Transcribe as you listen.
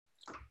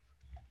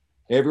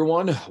Hey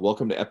everyone,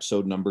 welcome to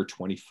episode number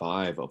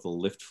 25 of the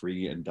Lift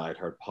Free and Diet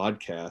Hard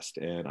podcast.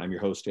 And I'm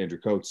your host, Andrew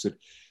Coates. And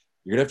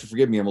you're gonna have to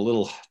forgive me, I'm a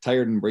little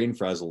tired and brain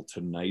frazzled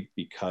tonight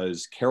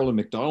because Carolyn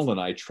McDonald and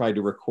I tried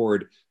to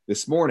record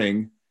this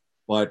morning,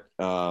 but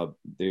I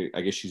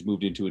guess she's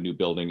moved into a new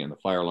building and the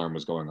fire alarm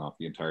was going off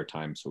the entire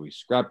time. So we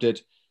scrapped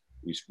it.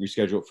 We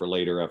rescheduled it for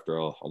later after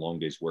a long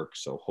day's work.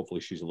 So hopefully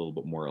she's a little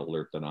bit more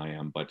alert than I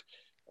am, but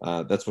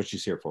that's what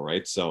she's here for,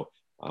 right? So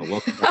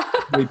welcome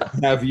to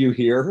have you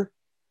here.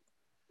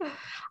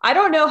 I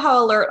don't know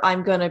how alert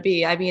I'm going to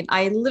be. I mean,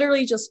 I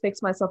literally just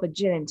fixed myself a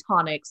gin and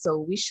tonic, so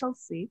we shall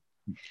see.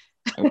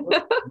 I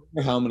wonder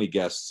how many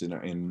guests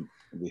in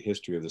the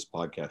history of this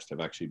podcast have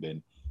actually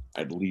been,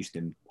 at least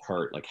in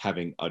part, like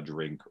having a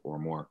drink or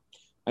more.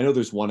 I know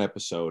there's one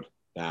episode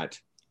that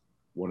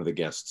one of the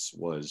guests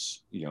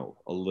was,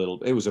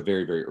 it was a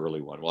very, very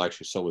early one. Well,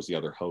 actually, so was the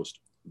other host,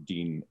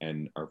 Dean,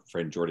 and our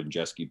friend Jordan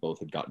Jeske both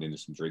had gotten into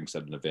some drinks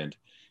at an event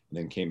and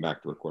then came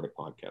back to record a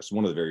podcast.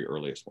 One of the very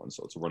earliest ones,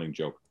 so it's a running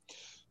joke.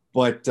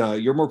 But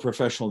you're more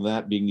professional than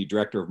that, being the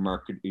director of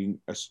marketing.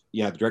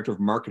 The director of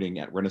marketing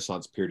at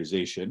Renaissance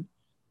Periodization.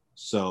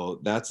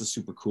 So that's a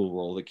super cool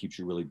role that keeps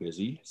you really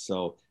busy.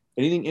 So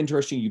anything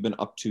interesting you've been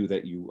up to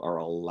that you are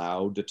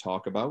allowed to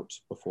talk about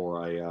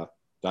before I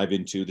dive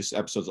into this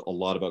episode's a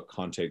lot about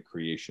content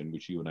creation,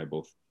 which you and I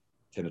both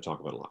tend to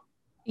talk about a lot.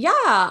 Yeah,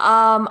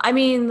 I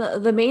mean,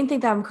 the main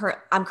thing that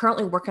I'm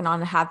currently working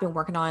on and have been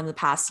working on in the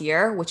past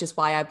year, which is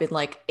why I've been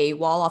like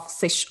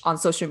AWOL on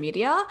social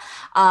media,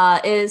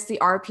 is the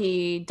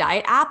RP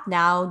Diet app,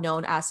 now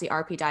known as the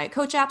RP Diet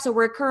Coach app. So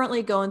we're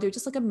currently going through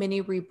just like a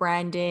mini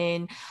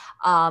rebranding,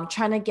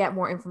 trying to get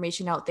more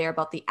information out there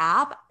about the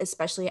app,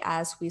 especially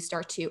as we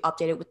start to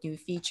update it with new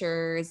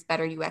features,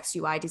 better UX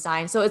UI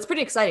design. So it's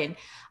pretty exciting.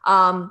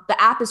 The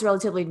app is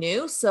relatively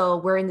new, so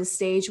we're in the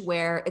stage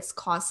where it's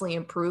constantly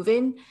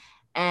improving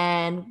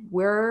and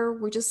we're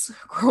just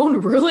grown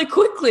really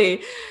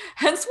quickly,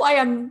 hence why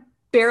I'm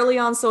barely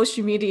on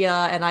social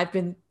media, and I've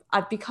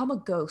become a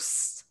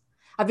ghost.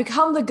 I've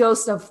become the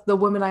ghost of the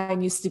woman I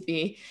used to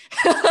be.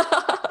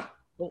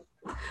 Well,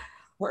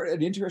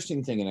 an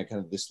interesting thing,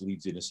 and this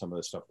leads into some of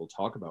the stuff we'll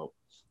talk about.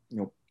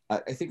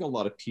 I think a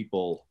lot of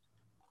people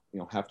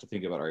have to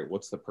think about, all right,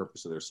 what's the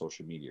purpose of their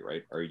social media,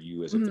 right? Are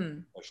you as a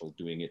professional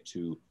doing it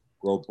to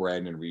grow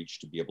brand and reach,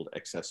 to be able to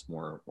access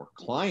more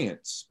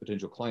clients,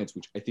 potential clients,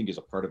 which I think is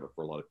a part of it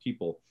for a lot of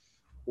people?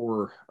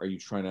 Or are you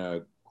trying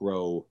to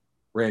grow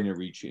brand and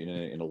reach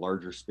in a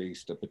larger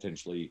space to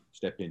potentially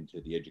step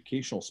into the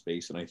educational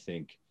space? And I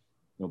think,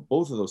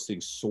 both of those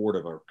things sort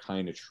of are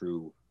kind of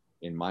true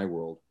in my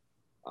world.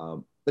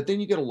 But then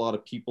you get a lot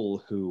of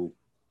people who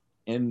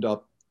end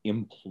up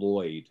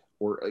employed,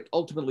 or like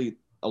ultimately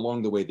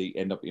along the way, they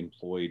end up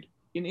employed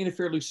in a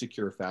fairly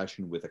secure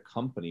fashion with a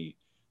company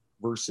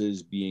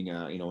versus being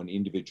an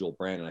individual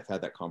brand. And I've had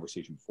that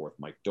conversation before with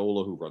Mike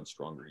Dola, who runs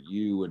Stronger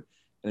You, and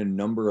a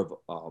number of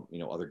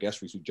other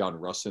guests recently. John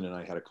Russin and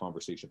I had a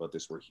conversation about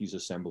this, where he's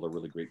assembled a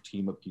really great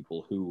team of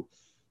people who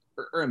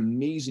are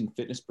amazing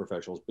fitness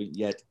professionals, but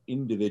yet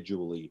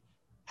individually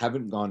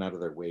haven't gone out of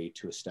their way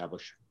to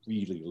establish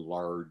really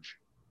large,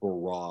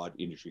 broad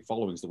industry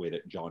followings the way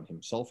that John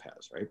himself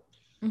has, right?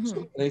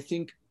 So, and I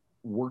think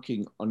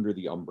working under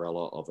the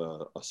umbrella of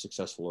a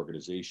successful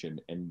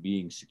organization and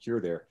being secure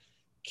there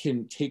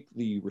can take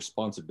the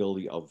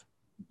responsibility of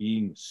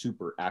being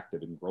super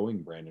active and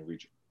growing brand and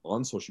reach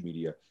on social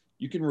media.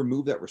 You can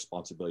remove that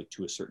responsibility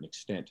to a certain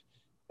extent.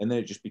 And then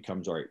it just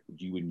becomes, all right,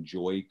 do you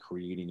enjoy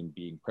creating and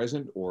being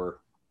present? Or,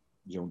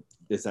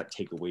 does that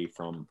take away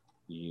from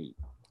the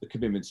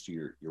commitments to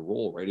your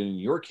role, right? And in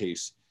your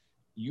case,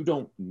 you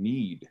don't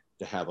need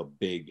to have a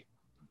big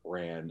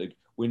brand. Like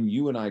when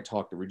you and I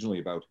talked originally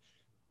about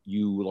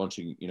you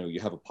launching,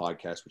 you have a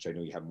podcast, which I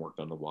know you haven't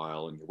worked on in a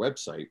while, and your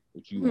website,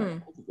 which you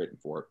have written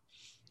for,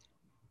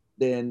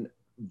 then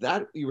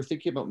that you were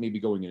thinking about maybe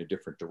going in a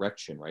different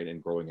direction, right?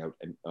 And growing out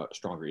a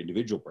stronger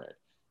individual brand.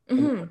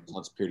 And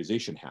once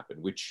periodization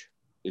happened, which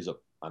is an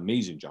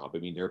amazing job. I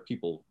mean, there are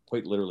people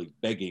quite literally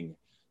begging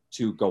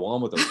to go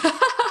on with it.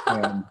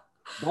 And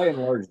by and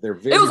large, they're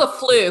very... It was a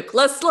fluke.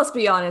 Let's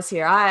be honest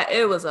here.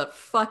 It was a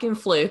fucking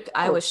fluke.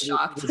 I was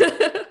shocked.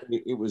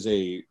 It was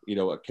a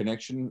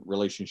connection,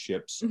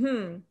 relationships,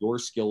 your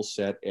skill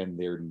set and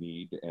their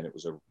need, and it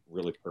was a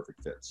really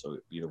perfect fit. So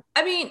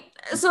I mean,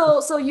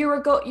 so you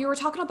were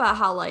talking about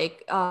how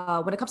like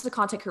when it comes to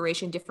content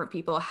creation, different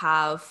people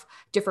have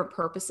different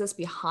purposes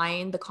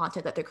behind the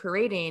content that they're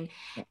creating,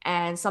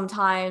 and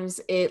sometimes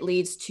it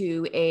leads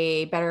to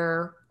a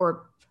better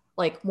or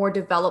like more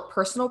developed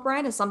personal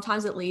brand, and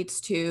sometimes it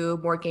leads to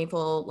more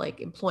gainful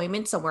like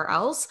employment somewhere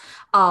else.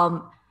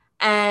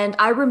 And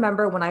I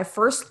remember when I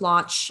first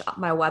launched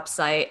my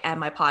website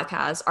and my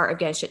podcast,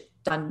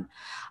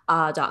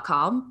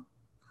 artofgettingshitdone.com.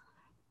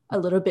 a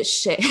little bit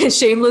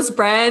shameless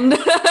brand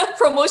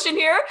promotion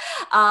here.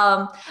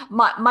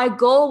 My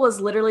goal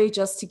was literally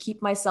just to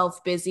keep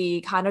myself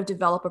busy, kind of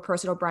develop a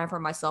personal brand for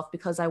myself,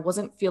 because I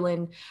wasn't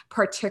feeling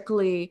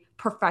particularly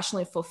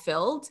professionally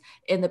fulfilled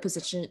in the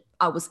position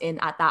I was in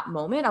at that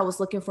moment. I was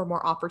looking for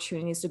more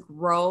opportunities to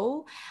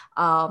grow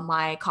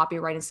my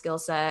copywriting skill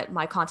set,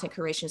 my content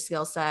creation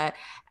skill set,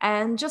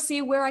 and just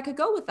see where I could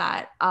go with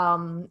that.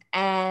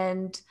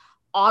 And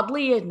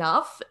oddly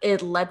enough,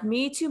 it led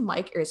me to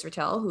Mike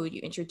Israetel, who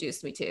you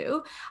introduced me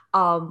to.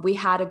 We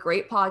had a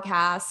great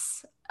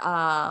podcast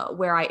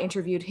where I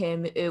interviewed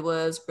him. It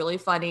was really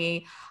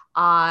funny.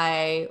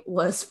 I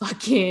was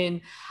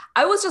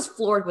just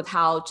floored with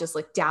how just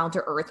like down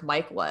to earth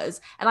Mike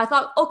was. And I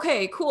thought,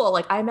 okay, cool.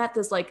 Like I met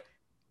this like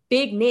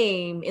big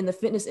name in the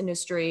fitness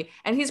industry,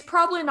 and he's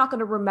probably not going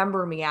to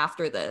remember me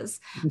after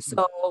this.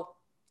 So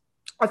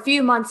a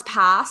few months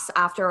pass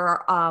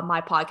after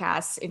my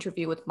podcast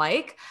interview with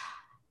Mike,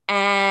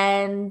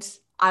 and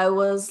I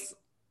was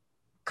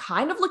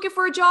kind of looking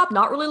for a job,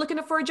 not really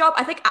looking for a job.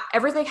 I think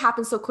everything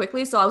happened so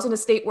quickly. So I was in a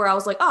state where I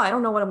was like, oh, I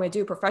don't know what I'm going to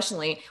do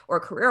professionally or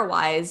career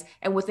wise.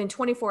 And within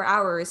 24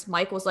 hours,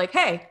 Mike was like,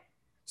 hey,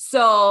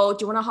 so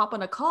do you want to hop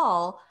on a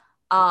call?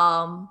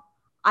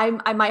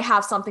 I might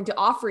have something to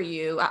offer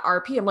you at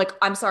RP. I'm like,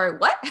 I'm sorry,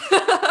 what?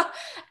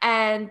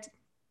 and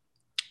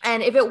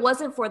and if it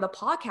wasn't for the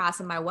podcast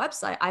and my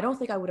website, I don't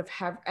think I would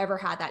have ever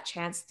had that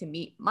chance to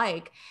meet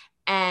Mike.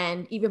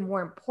 And even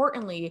more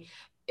importantly,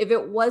 if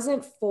it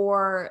wasn't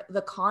for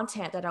the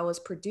content that I was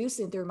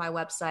producing through my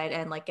website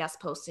and like guest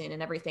posting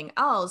and everything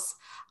else,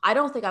 I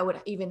don't think I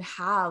would even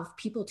have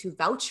people to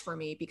vouch for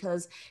me,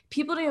 because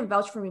people didn't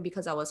vouch for me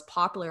because I was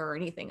popular or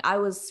anything. I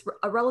was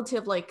a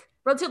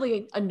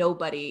relatively a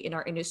nobody in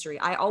our industry.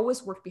 I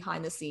always worked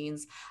behind the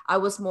scenes. I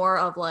was more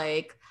of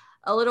like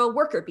a little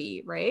worker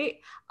bee, right?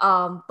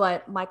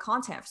 But my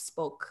content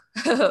spoke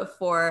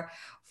for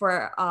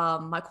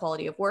my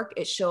quality of work.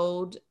 It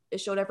showed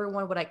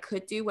everyone what I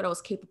could do, what I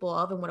was capable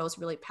of, and what I was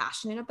really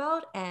passionate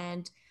about.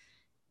 And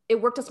it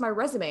worked as my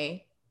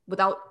resume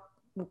without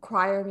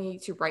requiring me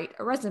to write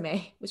a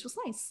resume, which was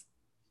nice.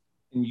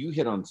 And you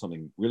hit on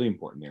something really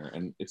important there,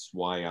 and it's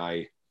why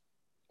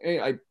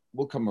I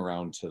will come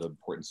around to the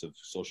importance of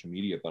social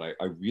media, but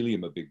I really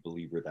am a big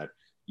believer that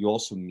you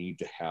also need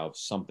to have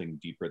something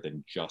deeper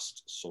than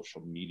just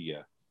social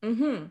media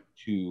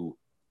to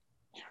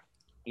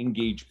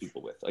engage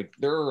people with. Like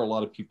there are a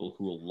lot of people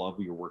who will love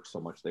your work so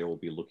much they will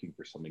be looking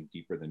for something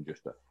deeper than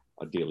just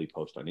a daily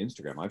post on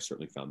Instagram. I've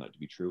certainly found that to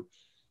be true.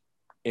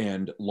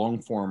 And long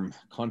form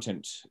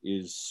content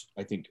is,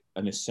 I think,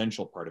 an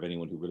essential part of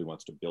anyone who really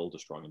wants to build a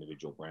strong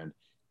individual brand,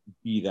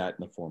 be that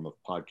in the form of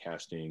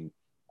podcasting,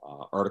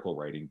 article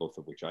writing, both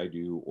of which I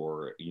do,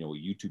 or, a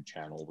YouTube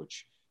channel,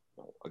 which,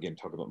 again,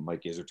 talk about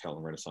Mike Israetel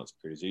and Renaissance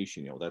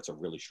Periodization, that's a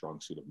really strong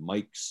suit of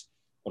Mike's,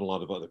 but a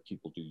lot of other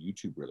people do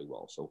YouTube really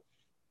well. So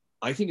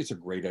I think it's a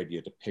great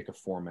idea to pick a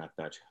format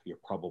that you're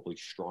probably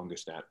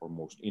strongest at or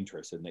most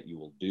interested in that you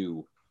will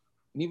do.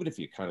 And even if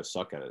you kind of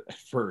suck at it at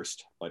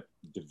first, but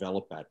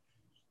develop that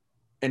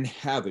and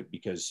have it,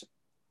 because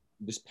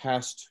this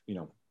past,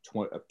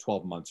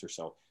 12 months or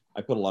so,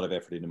 I put a lot of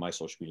effort into my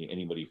social media.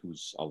 Anybody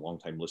who's a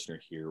longtime listener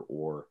here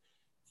or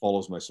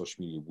follows my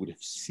social media would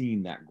have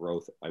seen that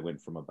growth. I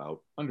went from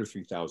about under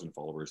 3,000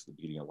 followers at the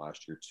beginning of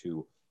last year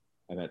to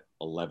I'm at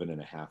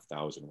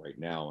 11,500 right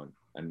now.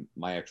 And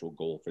my actual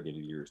goal for the end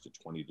of the year is to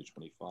 20 to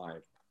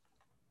 25.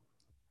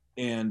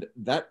 And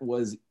that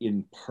was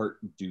in part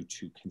due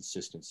to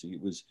consistency.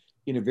 It was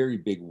in a very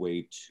big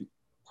way to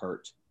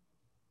part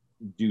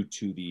due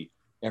to the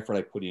effort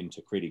I put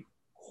into creating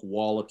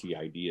quality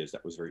ideas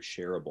that was very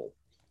shareable.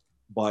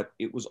 But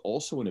it was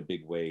also in a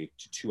big way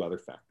to two other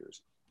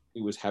factors.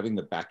 It was having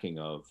the backing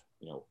of,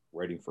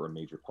 writing for a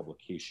major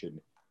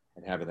publication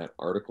and having that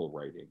article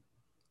writing.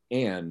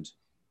 And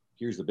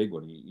here's the big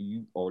one.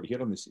 You already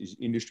hit on this, is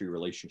industry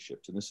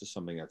relationships. And this is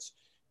something that's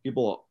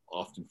people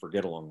often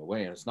forget along the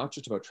way. And it's not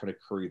just about trying to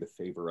curry the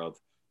favor of,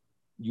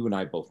 you and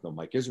I both know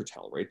Mike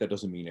Israetel, right? That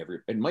doesn't mean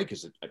and Mike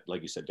is,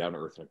 like you said, down to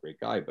earth and a great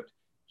guy, but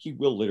he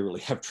will literally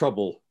have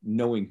trouble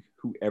knowing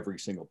who every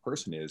single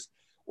person is,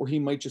 or he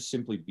might just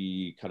simply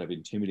be kind of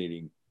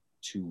intimidating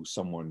to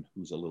someone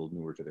who's a little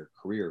newer to their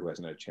career, who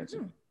hasn't had a chance to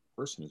be a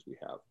person as we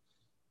have.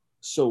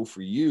 So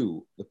for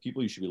you, the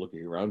people you should be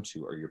looking around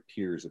to are your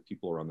peers, the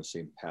people who are on the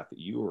same path that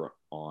you are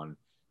on,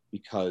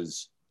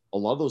 because a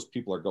lot of those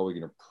people are going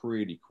in a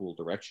pretty cool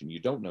direction. You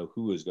don't know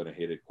who is going to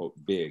hit it, quote,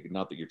 big.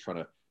 Not that you're trying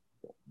to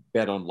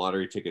bet on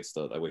lottery tickets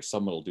that way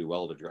someone will do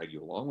well to drag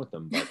you along with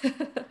them.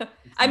 But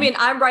I mean,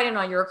 I'm riding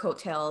on your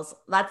coattails.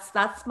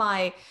 That's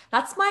my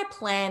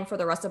plan for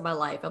the rest of my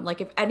life. I'm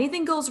like, if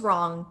anything goes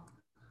wrong,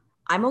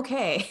 I'm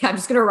okay. I'm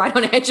just gonna ride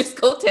on Edge's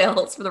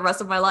coattails for the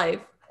rest of my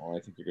life. Well, I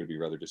think you're going to be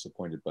rather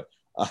disappointed, but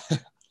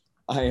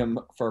I am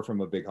far from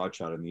a big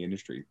hotshot in the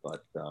industry,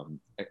 but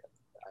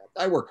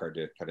I work hard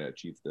to kind of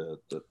achieve the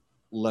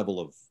level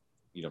of,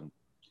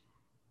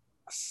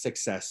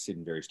 success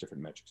in various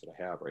different metrics that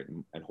I have, right?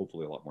 And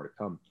hopefully a lot more to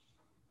come.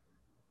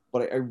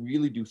 But I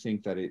really do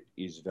think that it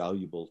is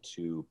valuable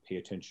to pay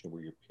attention to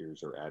where your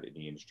peers are at in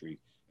the industry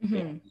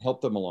and Hmm.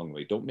 help them along the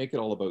way. Don't make it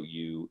all about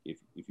you. If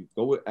you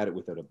go at it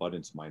with an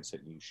abundance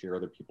mindset and you share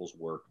other people's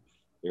work,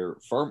 they're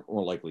far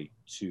more likely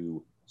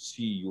to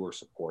see your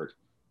support.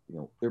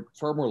 They're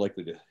far more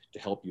likely to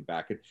help you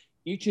back. And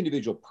each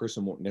individual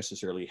person won't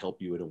necessarily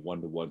help you in a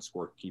one-to-one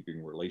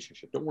scorekeeping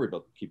relationship. Don't worry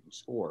about keeping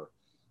score.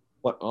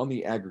 But on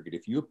the aggregate,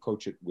 if you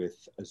approach it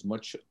with as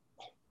much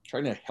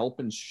trying to help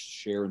and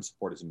share and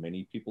support as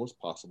many people as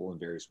possible in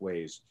various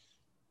ways,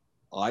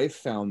 I've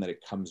found that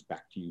it comes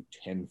back to you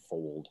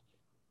tenfold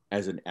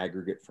as an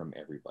aggregate from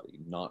everybody,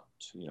 not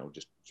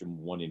just from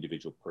one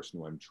individual person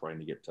who I'm trying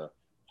to get to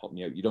help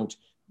me out. You don't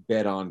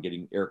bet on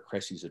getting Eric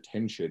Cressy's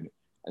attention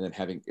and then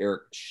having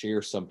Eric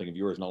share something of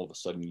yours and all of a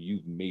sudden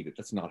you've made it.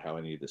 That's not how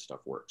any of this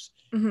stuff works.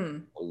 Hmm.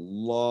 A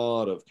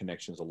lot of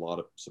connections, a lot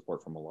of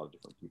support from a lot of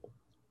different people.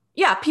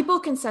 Yeah, people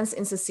can sense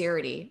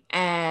insincerity.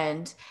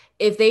 And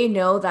if they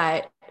know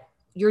that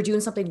you're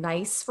doing something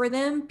nice for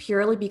them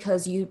purely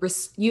because you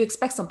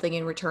expect something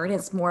in return,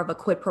 it's more of a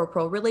quid pro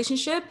quo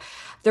relationship,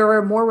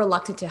 they're more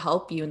reluctant to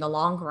help you in the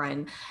long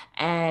run.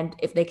 And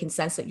if they can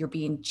sense that you're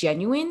being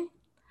genuine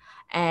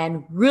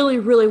and really,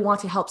 really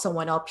want to help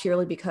someone out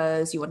purely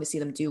because you want to see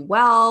them do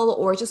well,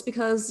 or just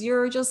because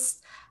you're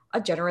just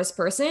a generous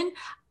person,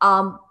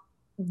 um,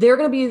 they're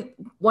going to be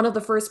one of the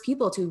first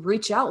people to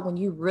reach out when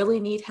you really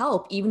need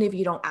help, even if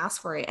you don't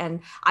ask for it. And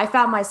I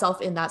found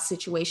myself in that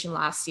situation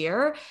last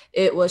year.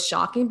 It was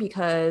shocking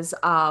because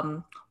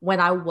when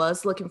I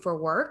was looking for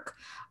work,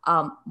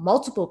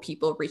 multiple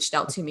people reached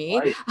out to me,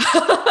 Right.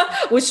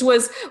 which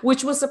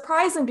was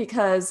surprising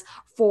because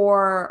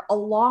for a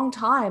long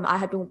time I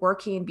had been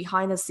working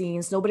behind the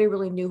scenes. Nobody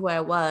really knew who I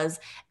was,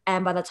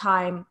 and by the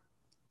time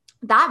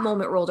that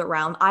moment rolled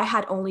around, I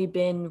had only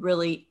been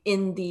really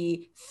in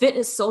the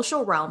fitness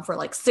social realm for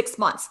like 6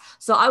 months.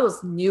 So I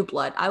was new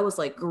blood. I was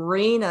like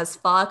green as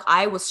fuck.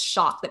 I was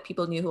shocked that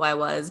people knew who I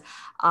was.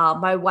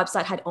 My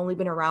website had only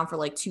been around for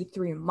like 2,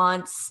 3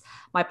 months.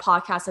 My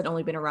podcast had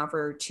only been around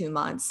for 2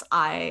 months.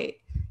 I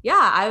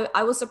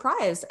was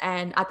surprised.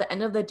 And at the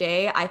end of the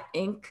day, I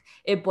think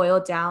it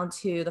boiled down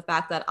to the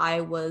fact that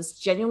I was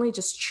genuinely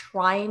just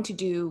trying to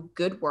do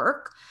good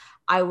work.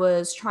 I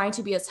was trying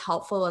to be as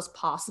helpful as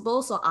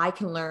possible so I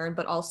can learn,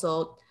 but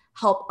also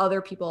help other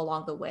people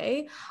along the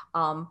way.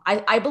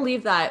 I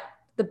believe that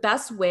the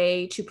best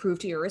way to prove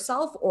to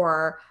yourself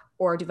or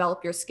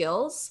develop your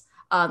skills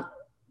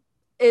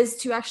is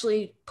to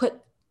actually put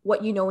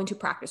what you know into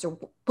practice or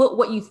put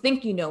what you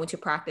think you know into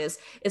practice.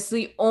 It's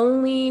the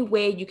only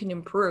way you can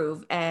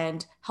improve,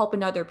 and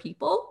helping other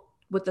people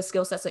with the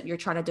skill sets that you're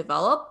trying to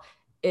develop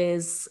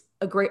is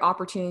a great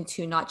opportunity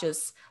to not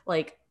just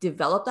like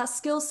develop that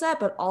skill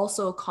set, but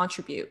also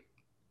contribute.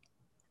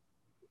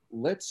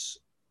 Let's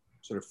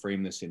sort of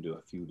frame this into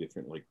a few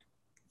different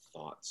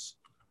thoughts.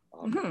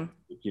 Mm-hmm.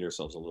 Repeat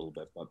ourselves a little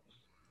bit, but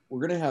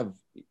we're going to have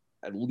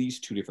at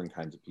least two different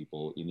kinds of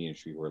people in the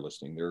industry who are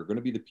listening. There are going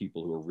to be the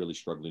people who are really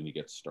struggling to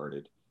get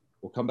started.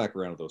 We'll come back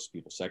around to those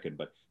people second,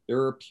 but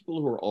there are people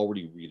who are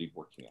already really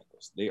working at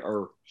this. They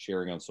are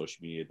sharing on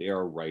social media, they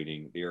are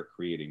writing, they are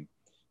creating,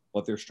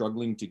 but they're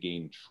struggling to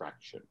gain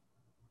traction.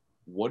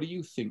 What do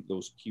you think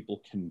those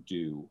people can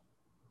do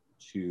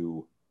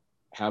to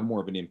have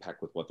more of an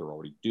impact with what they're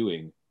already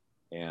doing?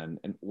 And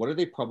what are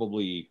they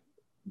probably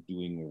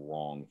doing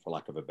wrong, for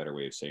lack of a better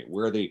way of saying it?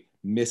 Where are they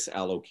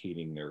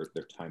misallocating their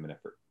time and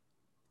effort?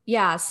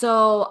 Yeah.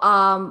 So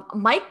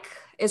Mike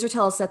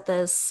Israetel said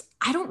this.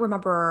 I don't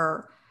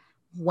remember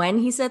when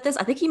he said this.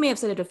 I think he may have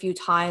said it a few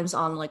times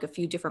on like a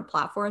few different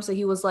platforms. So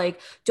he was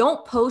like,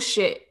 don't post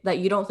shit that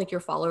you don't think your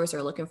followers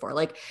are looking for.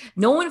 Like,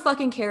 no one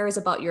fucking cares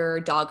about your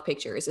dog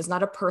pictures. It's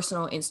not a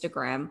personal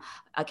Instagram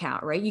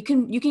account, right? You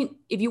can,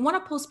 if you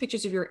want to post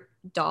pictures of your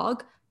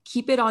dog,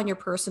 keep it on your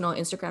personal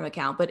Instagram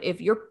account. But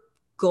if your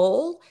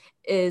goal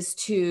is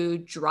to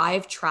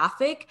drive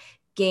traffic,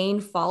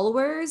 gain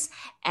followers,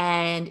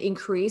 and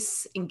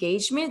increase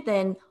engagement,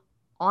 then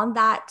on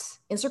that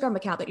Instagram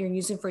account that you're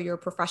using for your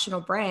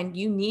professional brand,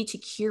 you need to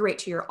curate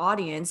to your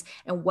audience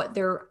and what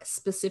they're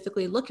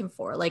specifically looking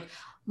for. Like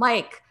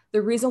Mike,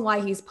 the reason why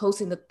he's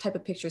posting the type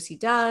of pictures he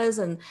does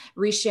and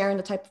resharing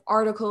the type of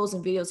articles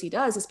and videos he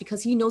does is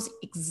because he knows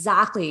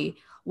exactly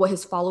what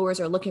his followers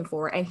are looking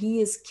for, and he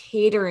is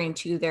catering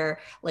to their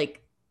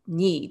like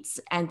needs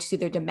and to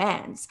their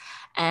demands.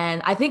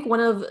 And I think one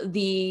of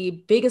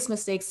the biggest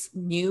mistakes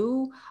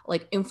new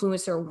like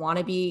influencer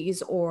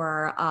wannabes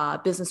or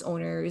business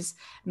owners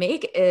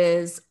make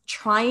is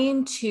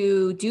trying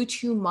to do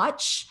too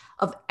much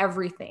of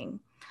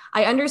everything.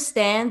 I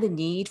understand the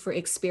need for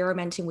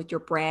experimenting with your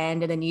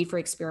brand and the need for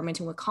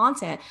experimenting with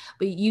content,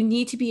 but you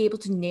need to be able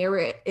to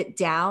narrow it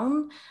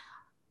down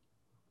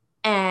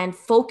and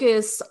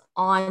focus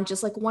on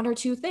just like one or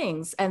two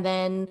things and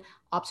then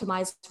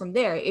optimize from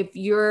there. If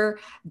you're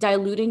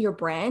diluting your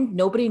brand,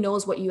 nobody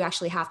knows what you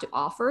actually have to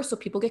offer. So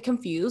people get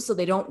confused. So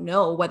they don't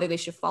know whether they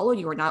should follow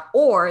you or not,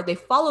 or they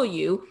follow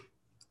you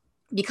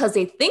because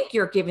they think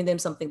you're giving them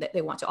something that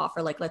they want to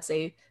offer. Like, let's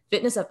say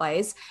fitness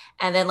advice.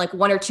 And then like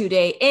 1 or 2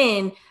 day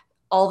in,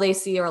 all they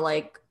see are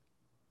like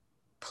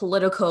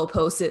political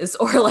poses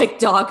or like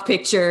dog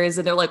pictures,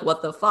 and they're like,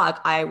 what the fuck,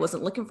 I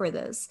wasn't looking for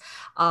this.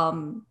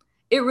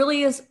 It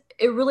really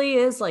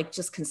is like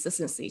just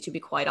consistency, to be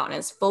quite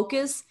honest.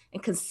 Focus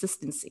and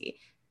consistency.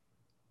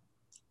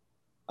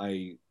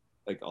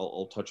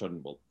 I'll touch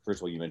on, well, first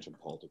of all, you mentioned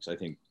politics. I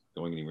think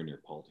going anywhere near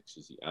politics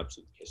is the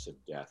absolute kiss of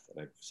death.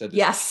 And I've said this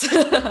Yes.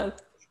 on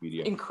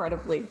media.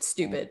 Incredibly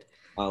stupid.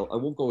 I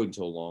won't go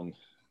into a long,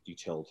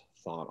 detailed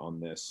thought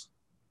on this,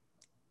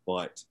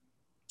 but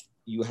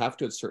you have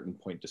to at a certain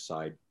point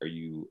decide, are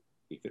you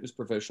a fitness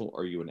professional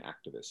or are you an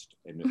activist?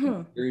 And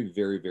very,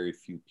 very, very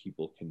few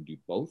people can do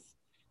both.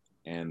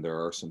 And there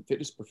are some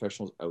fitness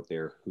professionals out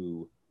there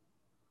who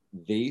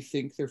they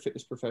think they're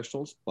fitness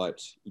professionals,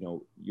 but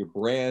your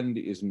brand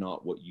is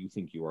not what you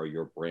think you are.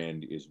 Your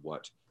brand is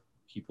what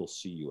people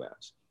see you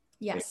as.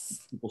 Yes.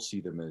 And people see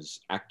them as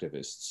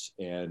activists,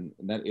 and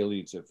that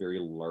alienates a very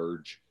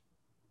large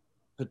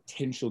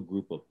potential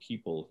group of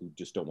people who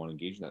just don't want to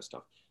engage in that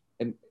stuff.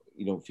 And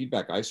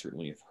feedback I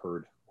certainly have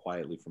heard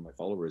quietly from my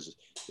followers is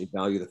they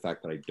value the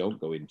fact that I don't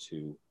go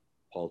into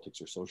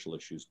politics or social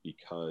issues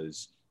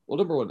because, well,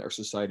 number one, our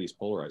society is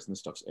polarized and this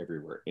stuff's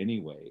everywhere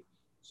anyway.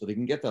 So they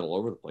can get that all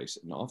over the place.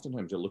 And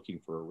oftentimes they're looking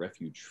for a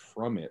refuge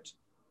from it.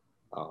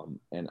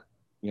 And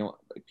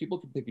people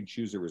can pick and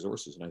choose their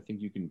resources. And I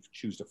think you can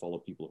choose to follow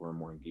people who are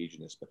more engaged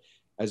in this. But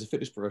as a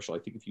fitness professional,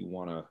 I think if you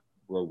want to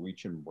grow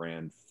reach and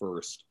brand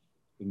first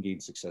and gain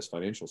success,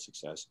 financial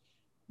success,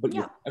 but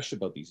you're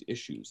passionate about these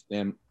issues,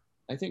 then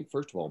I think,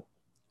 first of all,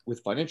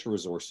 with financial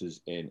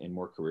resources and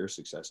more career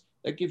success,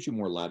 that gives you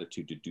more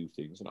latitude to do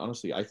things. And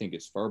honestly, I think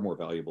it's far more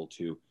valuable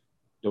to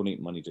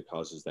donate money to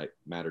causes that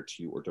matter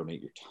to you or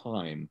donate your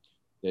time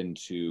than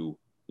to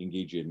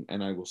engage in,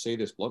 and I will say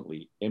this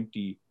bluntly,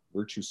 empty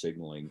virtue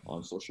signaling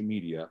on social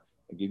media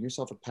and giving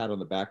yourself a pat on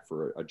the back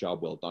for a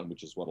job well done,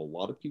 which is what a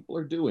lot of people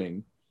are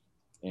doing.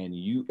 And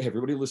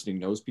everybody listening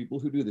knows people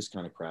who do this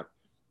kind of crap.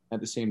 At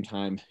the same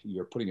time,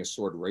 you're putting a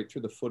sword right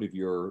through the foot of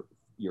your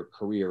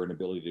career and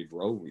ability to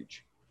grow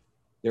reach.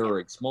 There are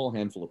a small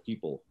handful of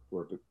people who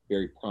are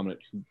very prominent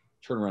who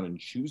turn around and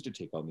choose to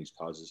take on these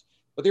causes,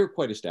 but they were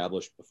quite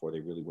established before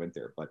they really went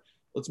there. But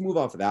let's move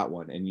off of that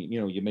one. And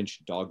you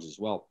mentioned dogs as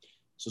well.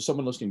 So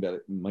someone listening to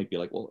it might be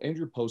like, well,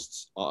 Andrew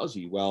posts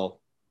Ozzy. Well,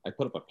 I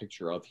put up a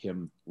picture of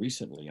him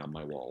recently on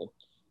my wall,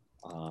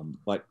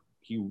 but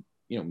he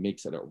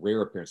makes it a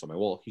rare appearance on my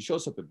wall. He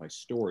shows up in my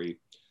story,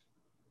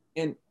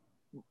 and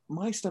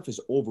my stuff is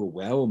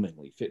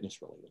overwhelmingly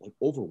fitness related, like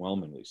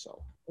overwhelmingly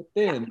so. But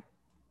then,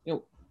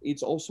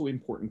 it's also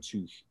important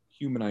to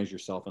humanize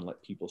yourself and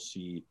let people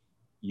see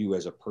you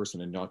as a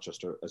person and not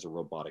just as a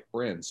robotic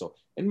brand. So,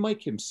 and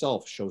Mike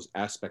himself shows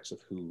aspects of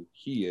who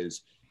he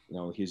is,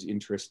 his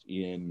interest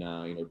in,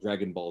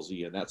 Dragon Ball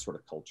Z and that sort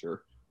of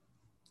culture.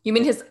 You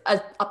mean his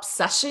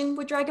obsession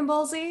with Dragon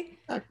Ball Z?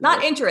 Exactly, not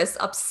right? Interest,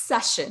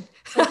 obsession.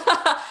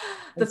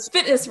 The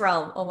fitness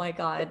realm. Oh my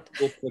God.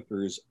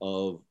 Flickers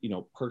of,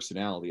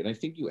 personality. And I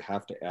think you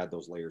have to add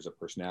those layers of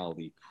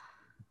personality.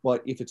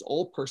 But if it's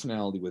all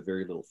personality with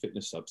very little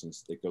fitness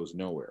substance, it goes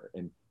nowhere.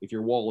 And if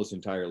your wall is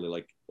entirely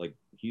like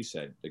he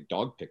said, like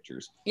dog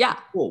pictures,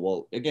 cool.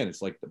 Well, again,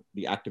 it's like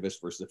the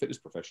activist versus the fitness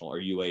professional. Are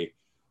you a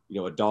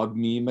dog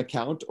meme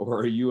account or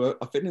are you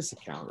a fitness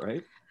account,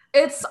 right?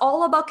 It's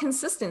all about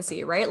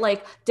consistency, right?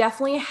 Like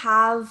definitely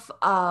have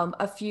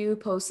a few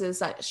posts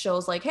that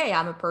shows like, hey,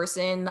 I'm a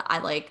person.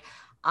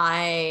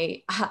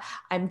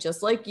 I'm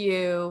just like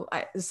you.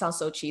 This sounds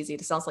so cheesy.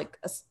 This sounds like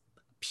a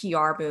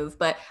PR move,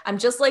 but I'm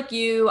just like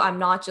you. I'm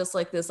not just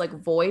like this like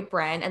void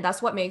brand. And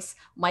that's what makes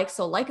Mike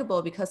so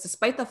likable, because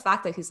despite the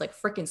fact that he's like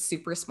freaking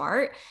super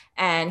smart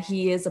and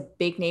he is a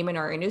big name in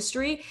our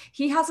industry,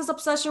 he has this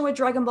obsession with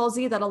Dragon Ball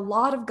Z that a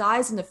lot of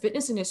guys in the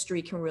fitness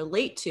industry can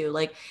relate to.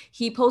 Like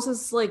he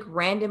posts like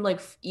random like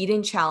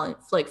eating challenge,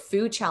 like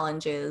food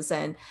challenges,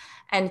 and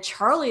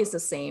Charlie is the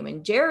same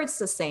and Jared's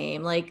the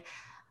same. Like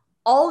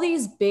all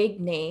these big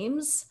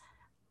names,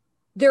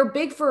 they're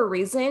big for a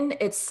reason.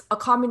 It's a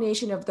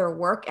combination of their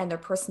work and their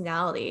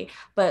personality.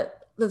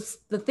 But the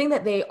thing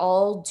that they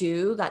all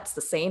do that's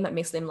the same, that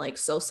makes them like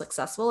so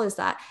successful, is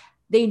that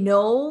they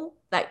know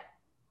that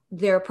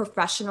their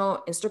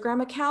professional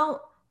Instagram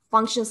account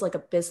functions like a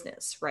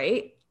business,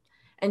 right?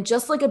 And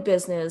just like a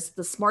business,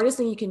 the smartest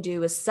thing you can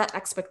do is set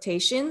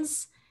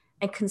expectations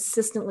and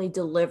consistently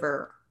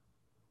deliver.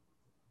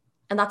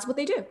 And that's what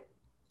they do.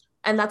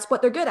 And that's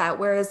what they're good at.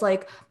 Whereas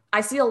like I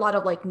see a lot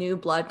of like new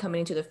blood coming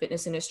into the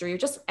fitness industry or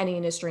just any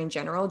industry in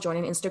general,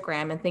 joining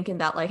Instagram and thinking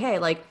that like, hey,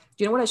 like, do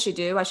you know what I should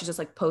do? I should just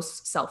like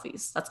post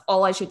selfies. That's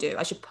all I should do.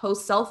 I should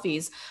post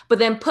selfies, but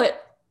then put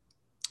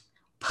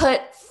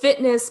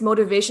fitness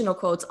motivational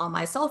quotes on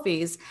my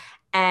selfies.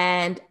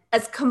 And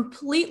it's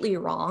completely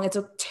wrong. It's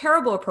a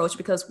terrible approach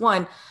because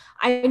one,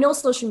 I know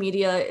social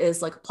media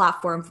is like a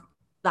platform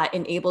that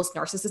enables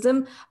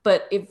narcissism.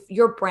 But if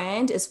your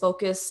brand is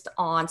focused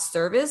on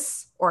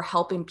service or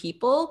helping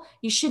people,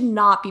 you should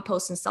not be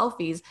posting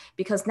selfies,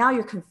 because now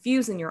you're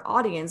confusing your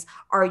audience.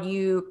 Are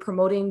you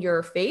promoting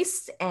your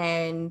face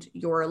and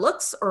your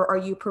looks, or are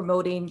you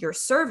promoting your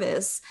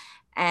service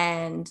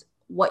and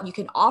what you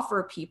can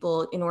offer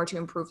people in order to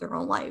improve their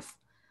own life.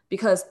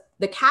 Because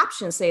the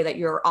captions say that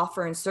you're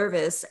offering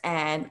service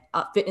and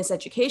fitness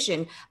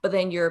education, but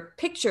then your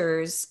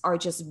pictures are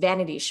just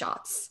vanity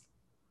shots.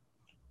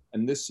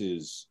 And this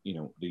is, you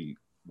know, the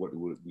what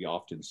we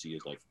often see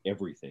is like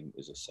everything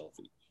is a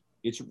selfie.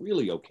 It's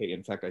really okay.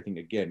 In fact, I think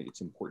again, it's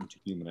important to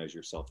humanize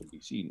yourself and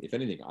be seen. If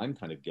anything, I'm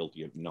kind of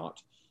guilty of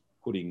not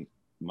putting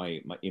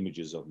my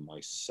images of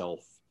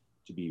myself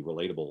to be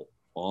relatable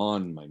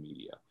on my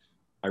media.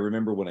 I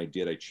remember when I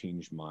did, I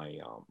changed my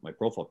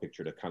profile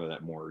picture to kind of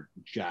that more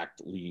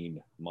jacked,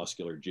 lean,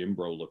 muscular gym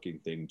bro looking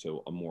thing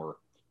to a more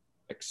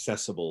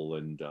accessible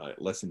and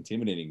less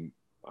intimidating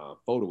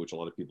photo, which a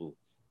lot of people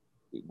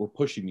were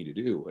pushing me to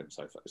do. And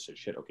so I said,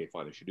 shit, okay,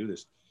 fine, I should do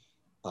this.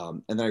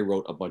 And then I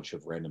wrote a bunch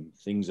of random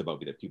things about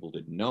me that people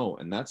didn't know.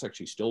 And that's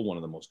actually still one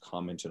of the most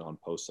commented on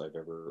posts I've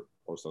ever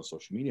posted on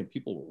social media. And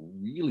people were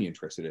really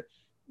interested in it.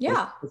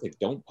 Yeah. Like,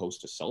 don't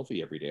post a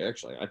selfie every day.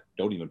 Actually, I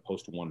don't even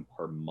post one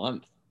per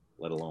month,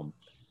 let alone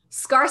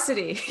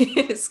scarcity.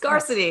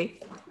 Scarcity.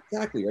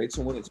 Exactly, right.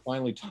 So when it's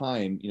finally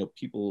time, you know,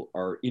 people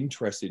are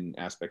interested in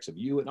aspects of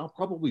you, and I'll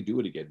probably do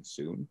it again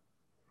soon.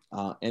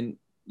 And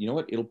you know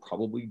what? It'll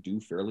probably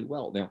do fairly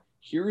well. Now,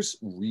 here's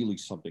really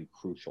something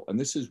crucial, and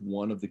this is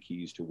one of the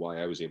keys to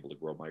why I was able to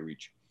grow my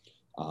reach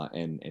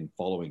and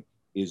following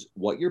is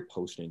what you're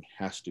posting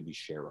has to be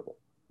shareable.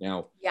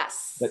 Now,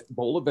 yes, that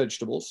bowl of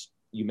vegetables,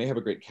 you may have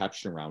a great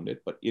caption around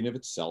it, but in of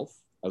itself,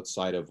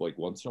 outside of like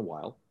once in a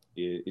while,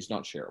 is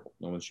not shareable.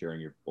 No one's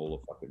sharing your bowl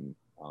of fucking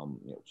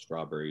you know,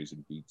 strawberries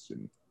and beets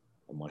and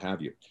what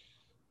have you.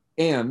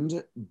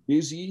 And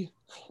busy,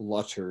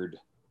 cluttered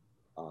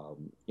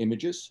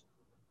images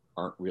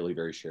aren't really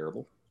very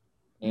shareable.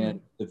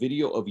 And the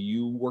video of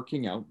you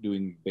working out,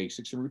 doing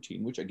basics and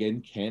routine, which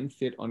again can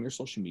fit on your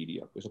social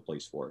media, there's a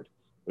place for it.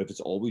 But if it's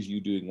always you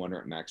doing one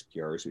at max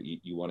PRs,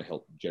 you want to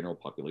help general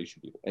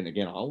population people. And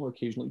again, I'll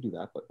occasionally do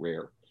that, but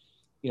rare.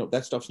 You know,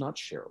 that stuff's not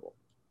shareable.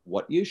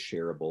 What is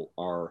shareable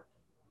are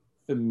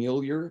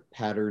familiar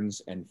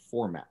patterns and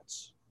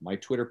formats. My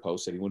Twitter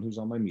posts, anyone who's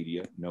on my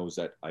media knows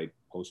that I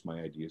post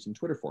my ideas in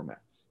Twitter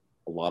format.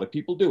 A lot of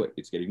people do it.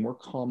 It's getting more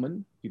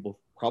common. People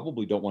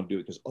probably don't want to do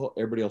it because, oh,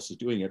 everybody else is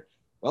doing it.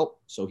 Well,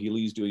 so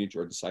Healy's doing it,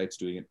 Jordan Syatt's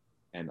doing it,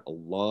 and a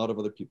lot of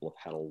other people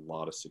have had a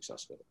lot of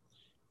success with it.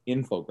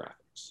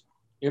 Infographics.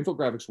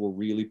 Infographics were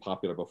really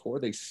popular before.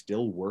 They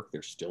still work.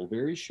 They're still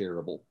very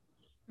shareable.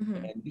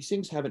 And these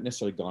things haven't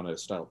necessarily gone out of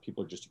style.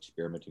 People are just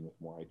experimenting with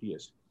more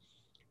ideas.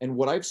 And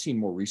what I've seen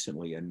more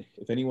recently, and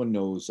if anyone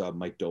knows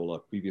Mike Dola,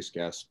 previous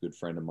guest, good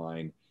friend of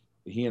mine,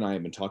 he and I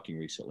have been talking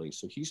recently.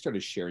 So he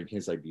started sharing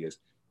his ideas.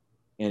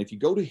 And if you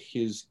go to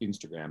his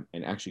Instagram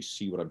and actually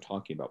see what I'm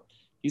talking about,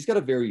 he's got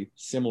a very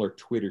similar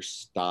Twitter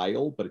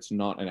style, but it's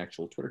not an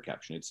actual Twitter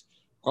caption. It's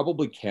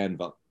probably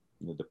Canva,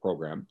 you know, the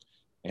program.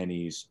 And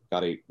he's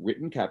got a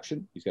written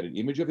caption. He's got an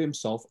image of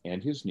himself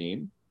and his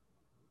name.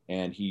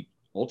 And he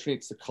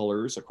alternates the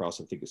colors across,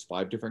 I think it's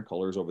 5 different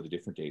colors over the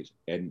different days.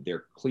 And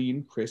they're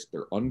clean, crisp,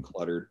 they're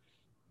uncluttered.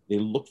 They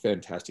look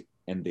fantastic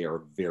and they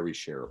are very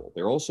shareable.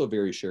 They're also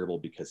very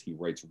shareable because he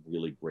writes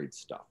really great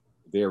stuff,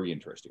 very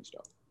interesting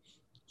stuff.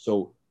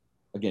 So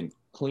again,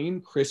 clean,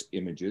 crisp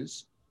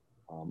images.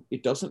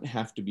 It doesn't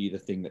have to be the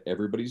thing that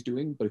everybody's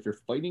doing, but if you're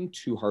fighting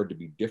too hard to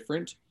be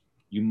different,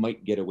 you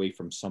might get away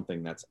from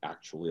something that's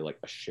actually like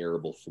a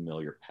shareable,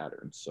 familiar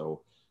pattern.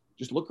 So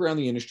just look around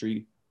the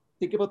industry,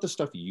 think about the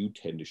stuff you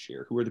tend to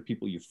share. Who are the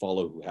people you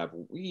follow who have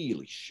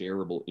really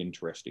shareable,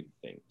 interesting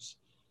things?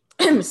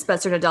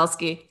 Spencer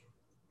Nadolsky.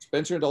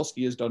 Spencer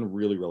Nadolsky has done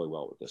really, really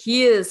well with this.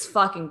 He is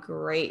fucking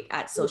great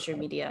at social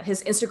media.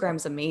 His Instagram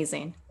is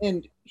amazing.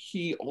 And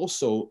he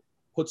also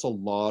puts a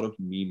lot of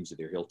memes in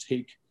there. He'll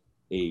take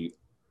a,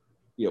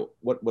 you know,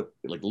 what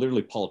like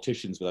literally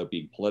politicians without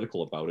being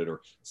political about it, or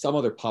some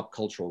other pop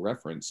cultural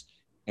reference,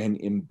 and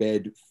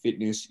embed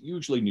fitness,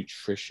 usually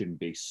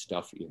nutrition-based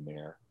stuff in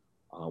there,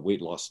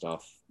 weight loss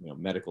stuff, you know,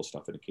 medical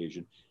stuff on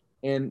occasion.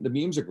 And the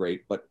memes are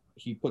great, but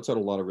he puts out a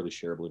lot of really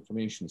shareable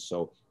information.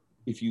 So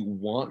if you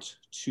want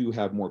to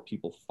have more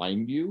people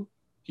find you,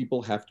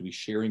 people have to be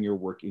sharing your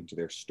work into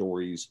their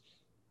stories.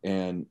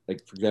 And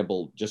like, for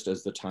example, just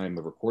as the time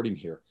of recording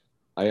here,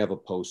 I have a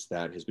post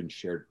that has been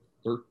shared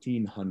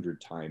 1,300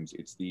 times.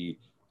 It's the,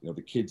 you know,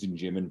 the kids in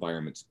gym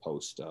environments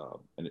post,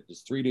 and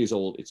it's 3 days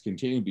old. It's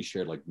continuing to be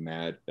shared like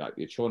mad.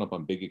 It's showing up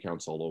on big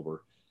accounts all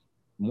over.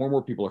 More and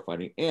more people are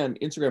finding, and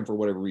Instagram, for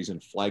whatever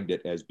reason, flagged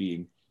it as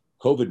being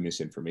COVID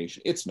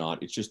misinformation. It's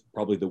not. It's just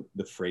probably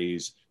the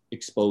phrase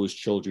expose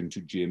children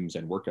to gyms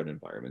and workout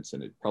environments.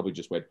 And it probably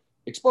just went,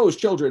 expose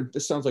children.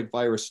 This sounds like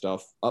virus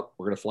stuff. Up,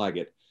 we're going to flag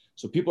it.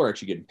 So people are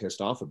actually getting pissed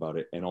off about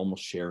it and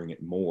almost sharing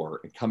it more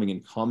and coming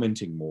and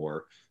commenting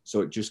more. So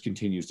it just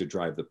continues to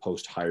drive the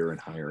post higher and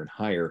higher and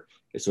higher.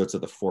 So it's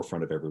at the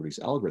forefront of everybody's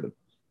algorithm.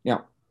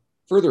 Now,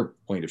 further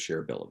point of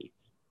shareability.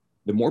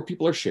 The more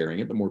people are sharing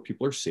it, the more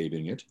people are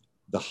saving it,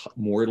 the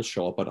more it'll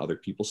show up on other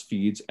people's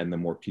feeds, and the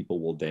more people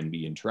will then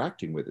be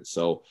interacting with it.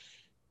 So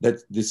that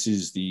this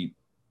is the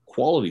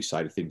quality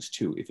side of things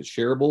too. If it's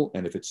shareable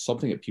and if it's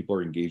something that people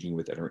are engaging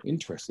with and are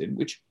interested in,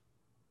 which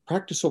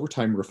practice over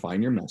time,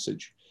 refine your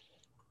message,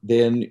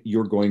 then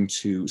you're going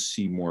to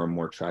see more and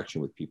more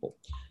traction with people.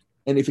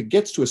 And if it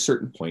gets to a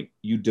certain point,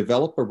 you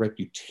develop a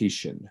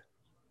reputation.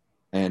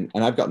 And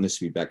I've gotten this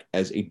feedback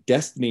as a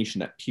destination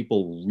that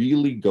people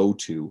really go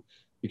to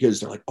because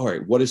they're like, all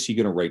right, what is he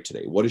going to write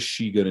today? What is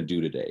she going to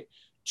do today?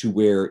 To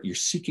where you're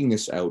seeking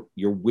this out,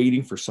 you're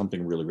waiting for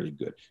something really, really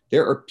good.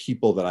 There are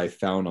people that I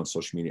found on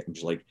social media. I'm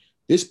just like,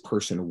 this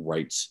person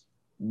writes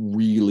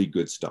really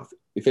good stuff.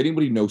 If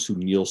anybody knows who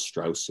Neil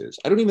Strauss is,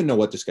 I don't even know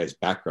what this guy's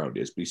background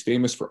is, but he's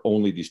famous for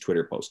only these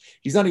Twitter posts.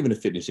 He's not even a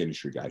fitness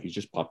industry guy. He's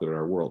just popular in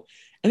our world.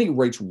 And he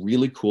writes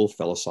really cool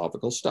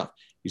philosophical stuff.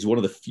 He's one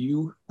of the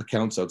few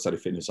accounts outside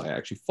of fitness I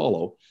actually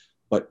follow,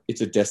 but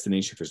it's a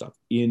destination for stuff.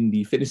 In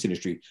the fitness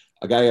industry,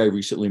 a guy I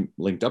recently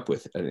linked up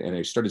with, and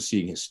I started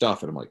seeing his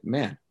stuff, and I'm like,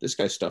 man, this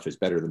guy's stuff is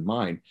better than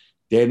mine.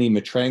 Danny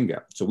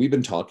Matranga. So we've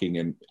been talking,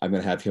 and I'm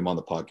going to have him on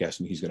the podcast,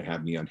 and he's going to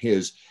have me on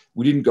his.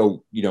 We didn't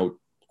go,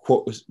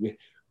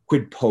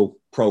 quid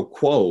pro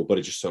quo, but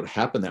it just sort of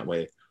happened that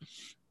way.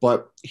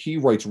 But he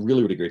writes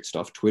really, really great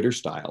stuff, Twitter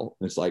style.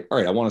 And it's like, all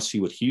right, I want to see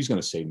what he's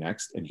going to say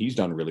next. And he's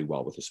done really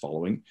well with his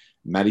following.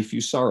 Matty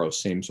Fusaro,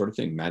 same sort of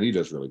thing. Matty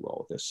does really well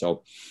with this.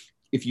 So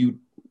if you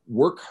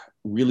work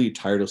really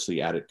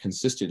tirelessly at it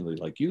consistently,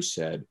 like you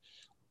said,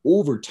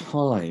 over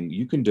time,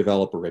 you can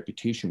develop a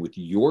reputation with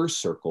your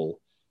circle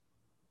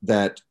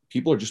that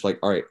people are just like,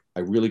 all right, I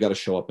really got to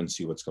show up and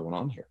see what's going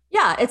on here.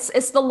 Yeah,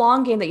 it's the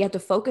long game that you have to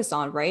focus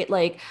on, right?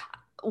 Like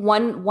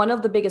one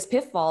of the biggest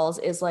pitfalls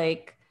is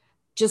like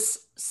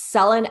just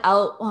selling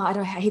out. Well,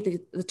 I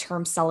hate the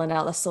term selling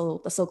out. That's so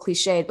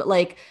cliched, but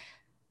like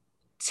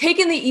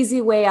taking the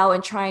easy way out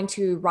and trying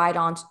to ride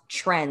on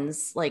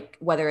trends, like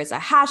whether it's a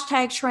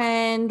hashtag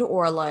trend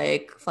or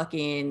like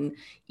fucking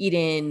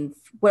eating,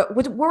 what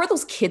were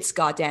those kids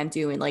goddamn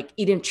doing? Like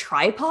eating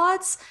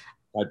tripods?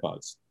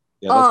 Tripods.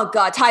 Yeah, oh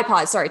God, Tide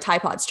Pods. Sorry,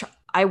 Tide Pods.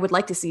 I would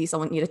like to see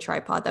someone eat a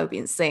tripod. That would be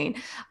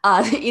insane.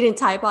 Eating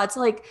Tide Pods,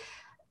 like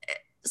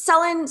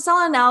selling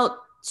out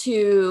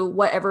to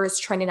whatever is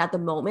trending at the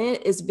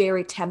moment is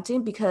very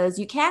tempting because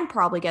you can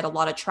probably get a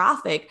lot of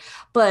traffic,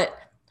 but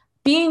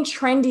being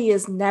trendy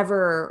is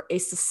never a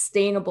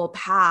sustainable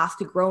path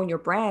to growing your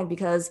brand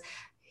because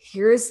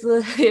here's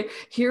the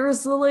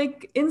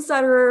like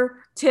insider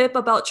tip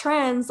about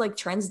trends, like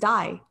trends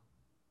die.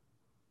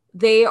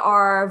 They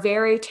are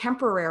very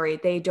temporary.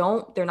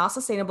 They're not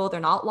sustainable. They're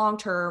not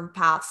long-term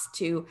paths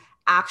to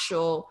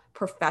actual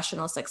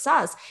professional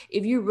success.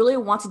 If you really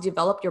want to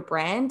develop your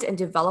brand and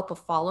develop a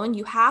following,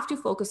 you have to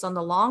focus on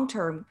the long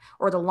term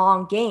or the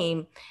long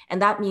game. And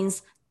that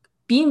means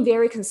being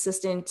very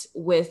consistent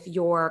with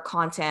your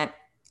content,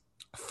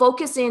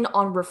 focusing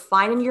on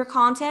refining your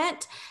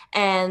content.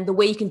 And the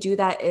way you can do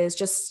that is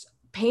just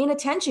paying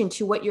attention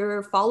to what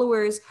your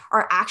followers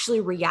are actually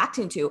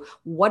reacting to.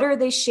 What are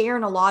they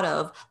sharing a lot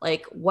of?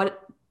 Like what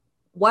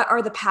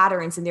are the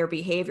patterns in their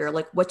behavior?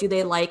 Like what do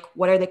they like?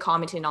 What are they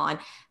commenting on?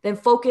 Then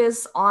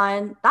focus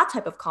on that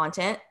type of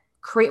content,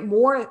 create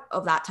more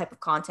of that type of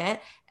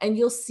content, and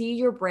you'll see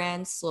your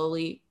brand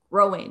slowly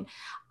growing.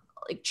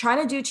 Like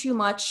trying to do too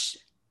much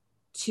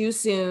too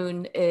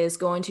soon is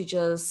going to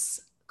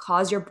just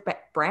cause your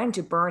brand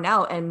to burn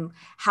out and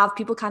have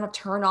people kind of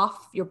turn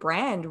off your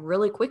brand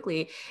really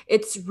quickly.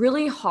 It's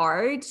really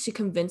hard to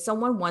convince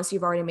someone once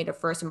you've already made a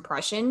first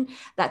impression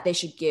that they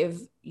should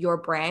give your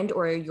brand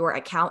or your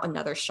account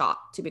another shot,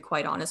 to be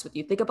quite honest with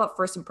you. Think about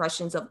first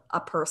impressions of a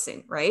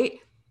person, right?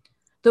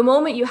 The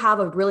moment you have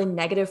a really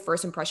negative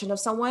first impression of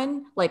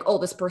someone, like, oh,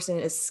 this person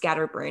is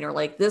scatterbrained or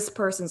like this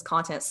person's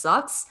content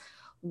sucks,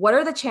 what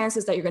are the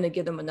chances that you're going to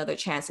give them another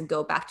chance and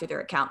go back to their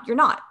account? You're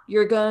not.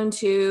 You're going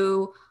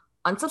to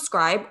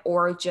unsubscribe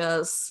or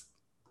just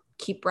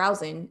keep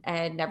browsing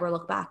and never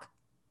look back.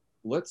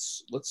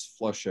 Let's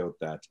flush out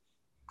that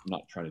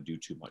not trying to do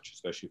too much,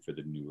 especially for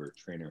the newer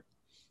trainer.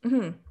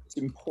 Mm-hmm. It's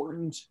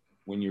important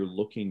when you're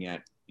looking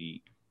at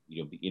the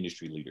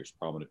industry leaders,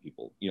 prominent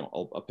people.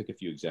 I'll pick a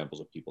few examples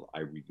of people that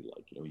I really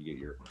like. You get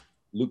your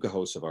Luca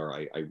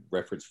Hocevar, I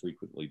reference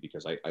frequently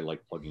because I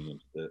like plugging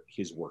into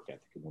his work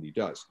ethic and what he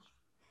does.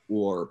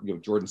 Or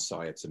Jordan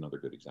Syatt's another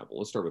good example.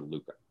 Let's start with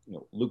Luca.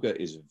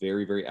 Luca is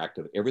very, very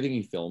active. Everything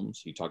he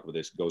films, he talked about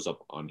this, goes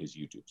up on his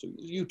YouTube. So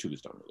his YouTube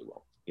is done really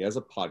well. He has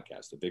a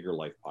podcast, a Bigger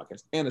Life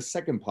podcast, and a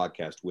second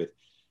podcast with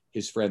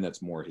his friend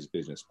that's more his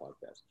business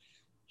podcast.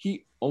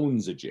 He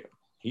owns a gym.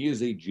 He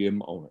is a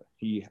gym owner.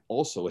 He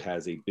also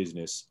has a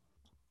business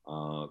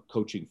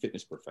coaching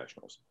fitness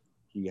professionals.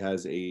 He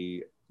has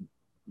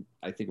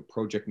I think a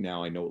project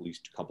now, I know at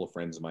least a couple of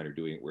friends of mine are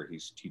doing it, where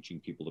he's teaching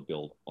people to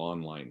build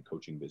online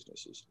coaching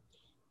businesses.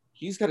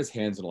 He's got his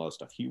hands in a lot of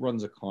stuff. He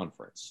runs a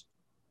conference.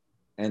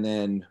 And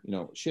then,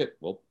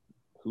 well,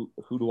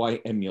 who do I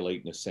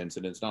emulate in a sense?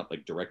 And it's not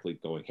like directly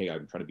going, hey,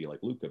 I'm trying to be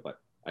like Luca, but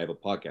I have a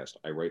podcast.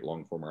 I write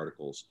long form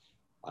articles.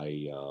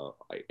 I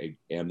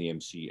am the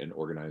MC and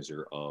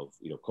organizer of,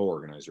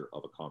 co-organizer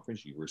of a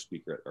conference. You were a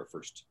speaker at our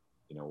first,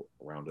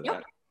 round of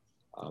that.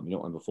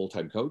 I'm a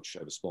full-time coach. I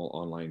have a small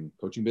online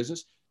coaching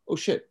business. Oh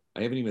shit,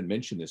 I haven't even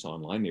mentioned this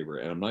online neighbor,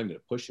 and I'm not even going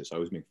to push this. I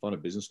always make fun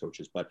of business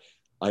coaches, but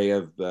I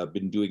have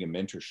been doing a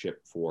mentorship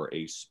for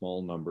a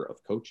small number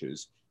of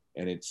coaches,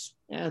 and it's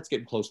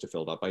getting close to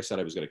filled up. I said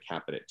I was going to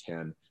cap it at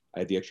 10. I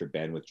had the extra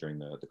bandwidth during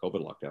the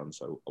COVID lockdown,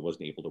 so I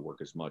wasn't able to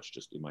work as much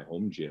just in my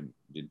home gym,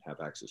 didn't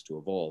have access to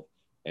Evolve,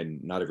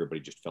 and not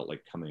everybody just felt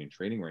like coming and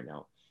training right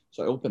now.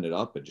 So I opened it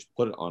up and just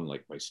put it on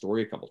like my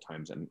story a couple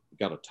times and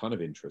got a ton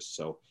of interest.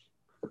 So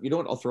you know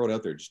what, I'll throw it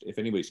out there. Just if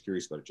anybody's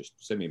curious about it, just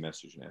send me a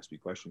message and ask me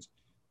questions.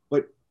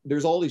 But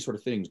there's all these sort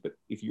of things. But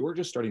if you're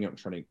just starting out and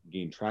trying to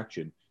gain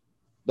traction,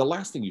 the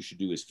last thing you should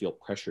do is feel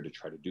pressure to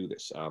try to do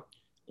this. You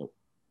know,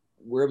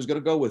 where I was going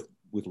to go with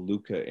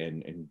Luca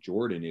and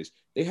Jordan is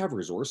they have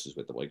resources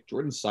with them. Like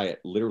Jordan Syatt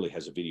literally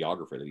has a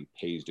videographer that he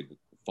pays to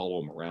follow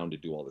him around to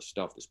do all this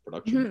stuff, this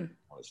production,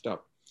 all this stuff.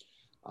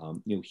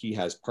 You know, he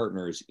has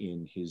partners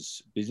in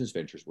his business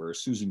ventures where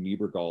Susan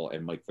Niebergall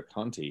and Mike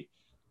Vacanti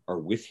are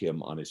with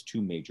him on his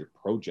two major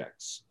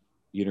projects,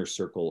 the Inner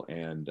Circle,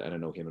 and I don't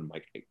know him and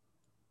Mike.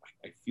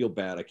 I feel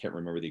bad. I can't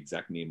remember the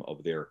exact name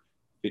of their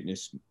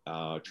fitness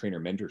trainer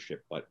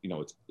mentorship, but you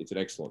know, it's an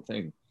excellent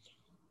thing.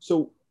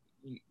 So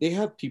they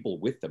have people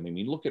with them. I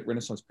mean, look at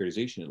Renaissance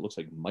Periodization. It looks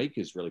like Mike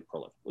is really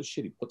prolific. Well,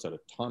 shit, he puts out a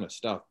ton of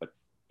stuff, but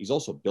he's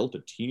also built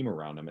a team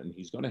around him, and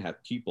he's going to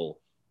have people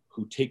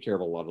who take care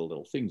of a lot of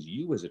little things.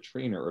 You as a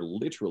trainer are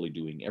literally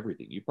doing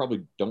everything. You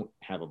probably don't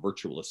have a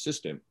virtual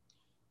assistant.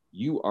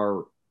 You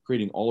are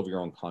creating all of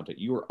your own content.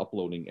 You are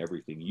uploading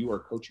everything. You are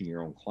coaching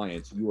your own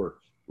clients. You are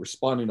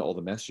responding to all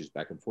the messages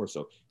back and forth.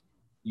 So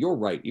you're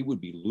right. It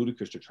would be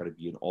ludicrous to try to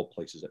be in all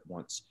places at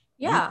once.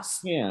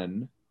 Yes. You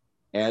can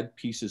add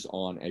pieces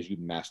on as you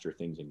master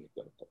things and get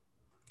good at them.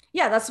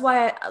 Yeah, that's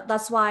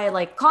why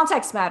like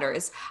context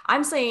matters.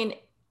 I'm saying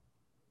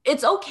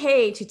it's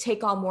okay to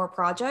take on more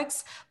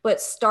projects,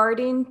 but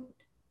starting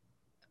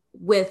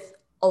with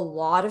a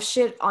lot of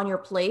shit on your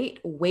plate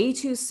way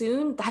too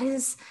soon,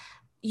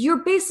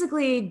 you're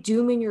basically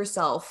dooming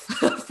yourself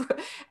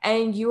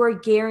and you are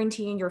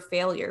guaranteeing your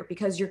failure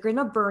because you're going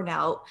to burn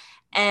out.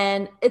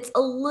 And it's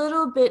a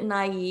little bit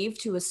naive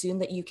to assume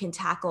that you can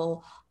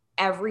tackle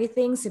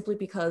everything simply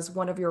because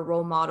one of your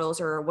role models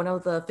or one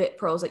of the fit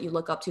pros that you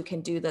look up to can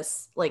do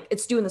this. Like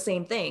it's doing the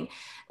same thing.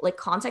 Like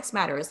context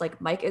matters. Like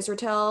Mike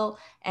Israetel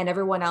and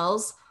everyone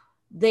else,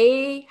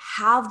 they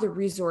have the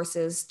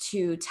resources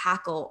to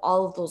tackle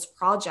all of those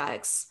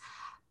projects.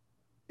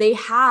 They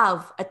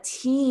have a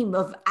team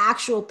of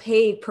actual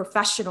paid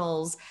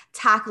professionals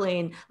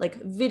tackling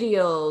like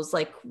videos,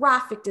 like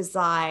graphic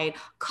design,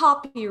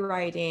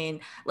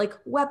 copywriting, like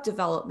web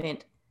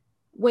development.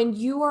 When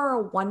you are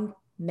a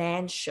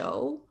one-man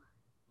show,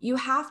 you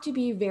have to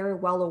be very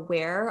well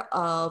aware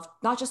of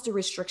not just the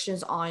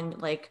restrictions on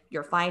like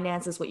your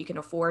finances, what you can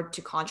afford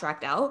to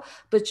contract out,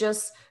 but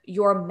just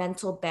your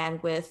mental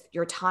bandwidth,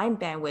 your time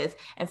bandwidth,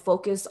 and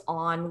focus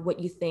on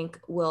what you think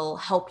will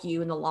help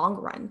you in the long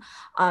run.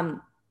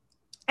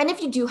 And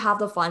if you do have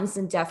the funds,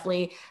 then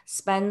definitely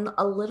spend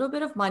a little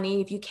bit of money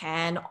if you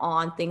can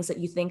on things that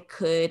you think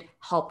could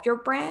help your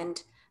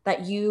brand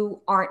that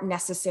you aren't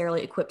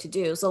necessarily equipped to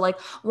do. So like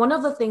one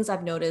of the things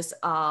I've noticed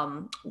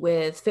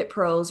with Fit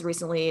Pros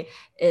recently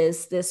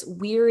is this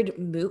weird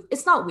move.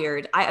 It's not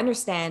weird. I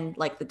understand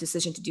like the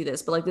decision to do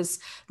this, but like this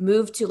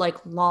move to like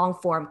long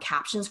form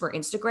captions for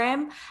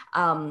Instagram.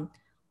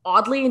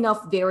 Oddly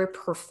enough, very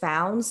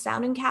profound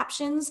sounding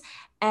captions.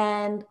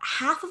 And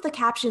half of the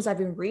captions I've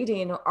been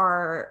reading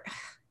are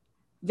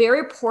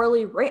very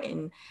poorly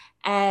written.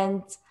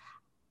 And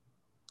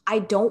I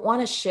don't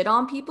want to shit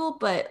on people,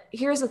 but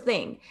here's the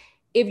thing.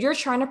 If you're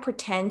trying to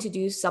pretend to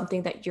do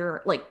something that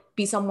you're like,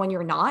 be someone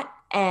you're not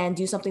and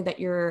do something that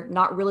you're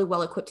not really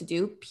well equipped to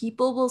do,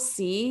 people will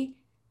see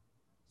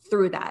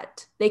through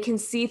that. They can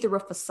see through a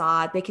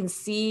facade. They can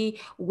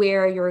see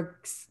where your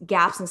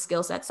gaps and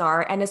skill sets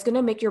are, and it's going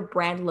to make your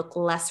brand look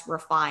less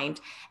refined.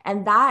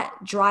 And that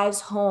drives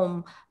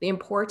home the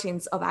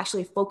importance of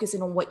actually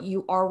focusing on what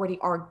you already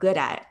are good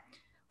at.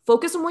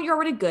 Focus on what you're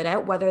already good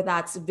at, whether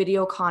that's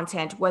video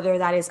content, whether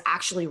that is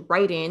actually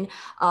writing,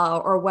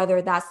 or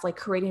whether that's like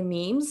creating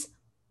memes.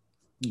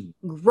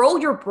 Grow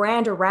your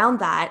brand around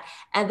that,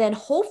 and then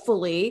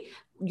hopefully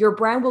your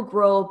brand will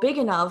grow big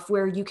enough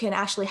where you can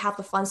actually have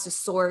the funds to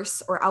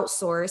source or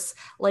outsource,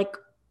 like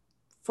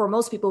for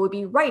most people would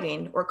be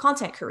writing or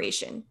content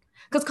creation.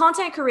 Because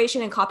content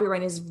creation and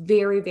copywriting is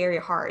very, very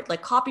hard.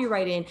 Like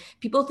copywriting,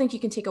 people think you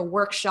can take a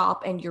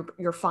workshop and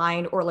you're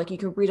fine, or like you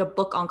can read a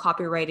book on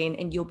copywriting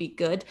and you'll be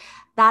good.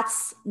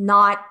 It's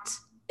not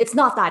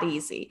that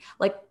easy.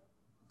 Like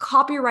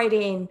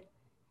copywriting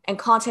and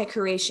content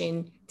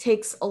creation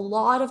takes a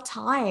lot of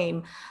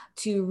time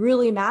to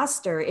really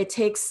master. It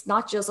takes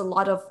not just a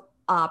lot of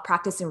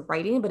practice in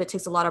writing, but it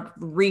takes a lot of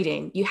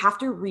reading. You have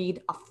to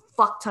read a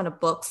fuck ton of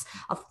books,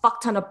 a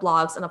fuck ton of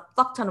blogs, and a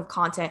fuck ton of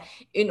content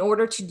in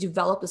order to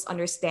develop this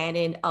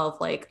understanding of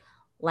like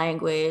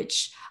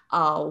language,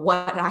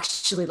 what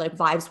actually like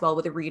vibes well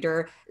with a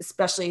reader,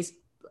 especially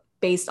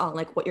based on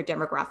like what your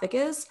demographic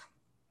is.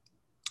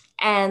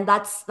 And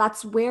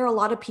that's where a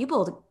lot of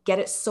people get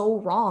it so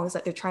wrong, is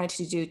that they're trying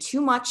to do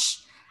too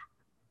much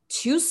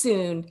too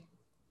soon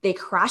they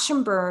crash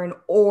and burn,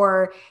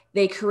 or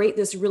they create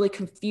this really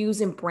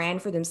confusing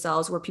brand for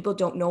themselves where people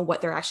don't know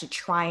what they're actually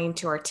trying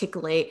to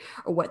articulate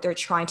or what they're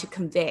trying to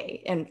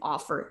convey and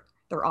offer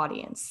their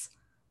audience.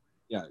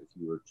 Yeah, if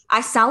you were.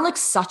 I sound like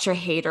such a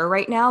hater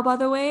right now, by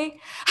the way.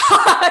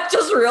 I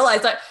just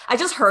realized I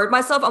just heard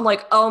myself. I'm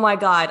like, oh my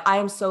God, I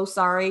am so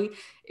sorry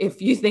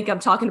if you think I'm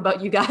talking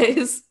about you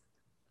guys.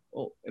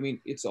 Well, I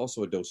mean, it's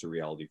also a dose of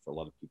reality for a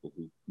lot of people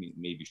who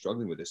may be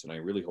struggling with this. And I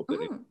really hope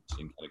that it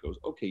kind of goes,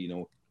 okay, you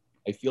know,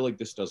 I feel like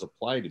this does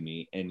apply to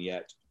me. And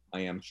yet I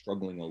am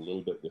struggling a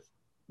little bit with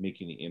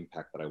making the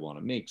impact that I want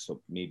to make.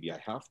 So maybe I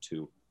have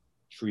to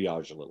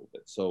triage a little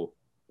bit. So,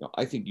 you know,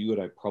 I think you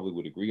and I probably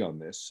would agree on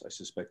this. I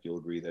suspect you'll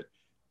agree that,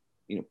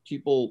 you know,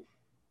 people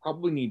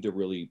probably need to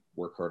really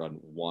work hard on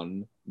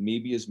one,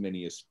 maybe as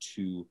many as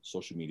two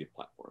social media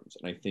platforms.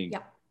 And I think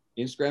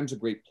Instagram's a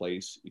great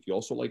place. If you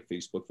also like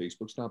Facebook,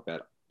 Facebook's not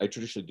bad. I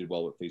traditionally did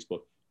well with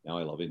Facebook. Now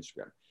I love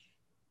Instagram.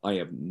 I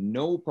have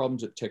no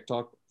problems at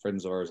TikTok.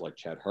 Friends of ours like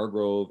Chad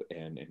Hargrove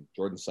and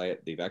Jordan Syatt,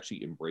 they've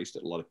actually embraced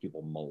it. A lot of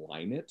people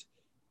malign it.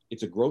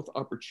 It's a growth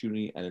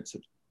opportunity, and it's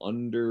an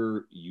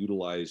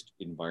underutilized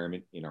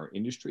environment in our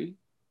industry.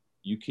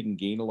 You can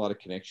gain a lot of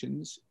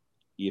connections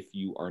if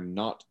you are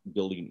not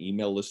building an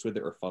email list with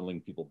it or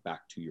funneling people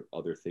back to your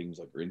other things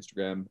like your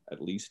Instagram,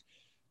 at least.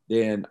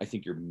 Then I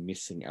think you're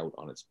missing out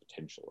on its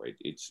potential, right?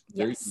 It's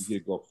very easy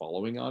to grow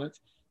following on it.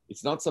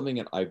 It's not something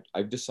that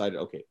I've decided,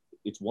 okay,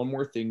 it's one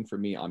more thing for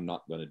me. I'm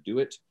not going to do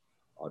it.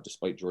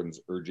 Despite Jordan's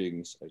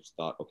urgings, I just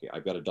thought, okay,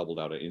 I've got to double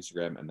down on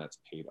Instagram, and that's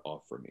paid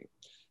off for me.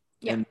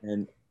 Yeah.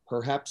 And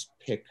perhaps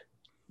pick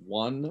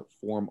one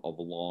long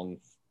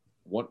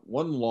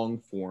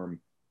form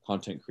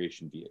content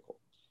creation vehicle.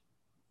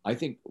 I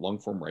think long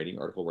form writing,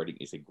 article writing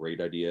is a great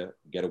idea.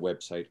 Get a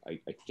website. I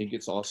think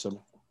it's awesome.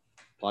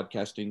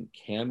 Podcasting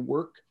can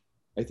work.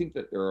 I think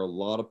that there are a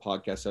lot of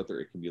podcasts out there.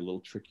 It can be a little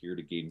trickier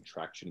to gain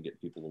traction and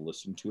get people to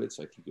listen to it.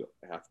 So I think you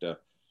have to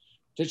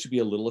potentially be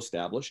a little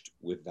established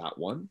with that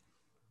one.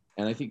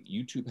 And I think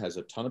YouTube has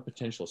a ton of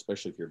potential,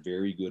 especially if you're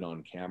very good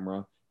on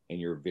camera and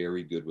you're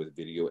very good with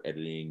video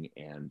editing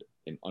and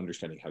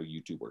understanding how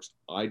YouTube works.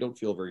 I don't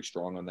feel very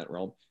strong on that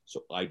realm,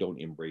 so I don't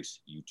embrace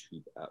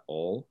YouTube at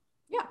all.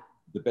 Yeah.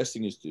 The best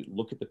thing is to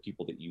look at the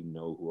people that you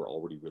know who are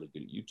already really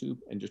good at YouTube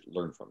and just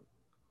learn from them.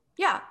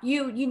 Yeah,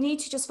 you need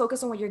to just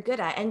focus on what you're good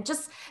at, and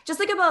just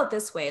think about it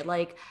this way.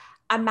 Like,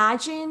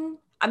 imagine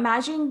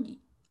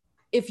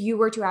if you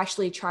were to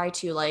actually try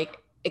to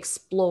like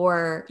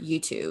explore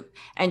YouTube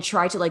and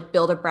try to like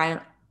build a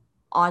brand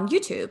on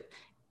YouTube.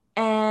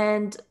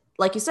 And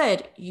like you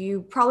said,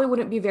 you probably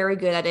wouldn't be very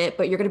good at it,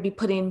 but you're going to be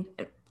putting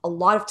a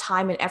lot of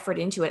time and effort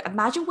into it.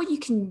 Imagine what you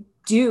can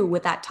do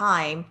with that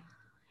time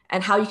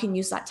and how you can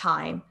use that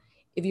time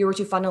if you were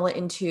to funnel it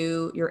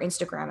into your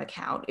Instagram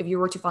account, if you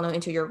were to funnel it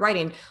into your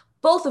writing,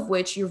 both of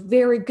which you're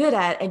very good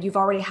at and you've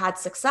already had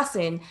success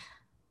in.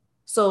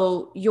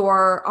 So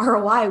your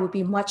ROI would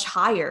be much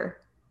higher.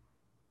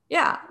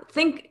 Yeah,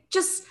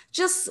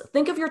 just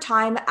think of your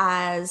time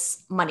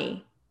as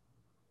money.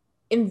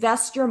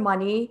 Invest your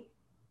money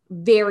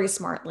very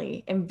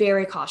smartly and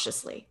very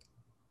cautiously.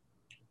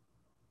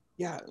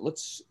 Yeah,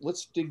 let's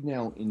dig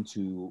now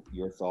into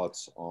your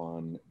thoughts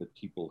on the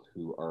people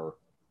who are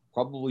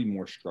probably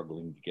more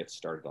struggling to get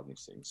started on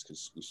these things,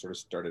 because we sort of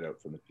started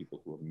out from the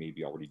people who are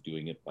maybe already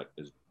doing it but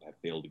have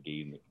failed to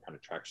gain the kind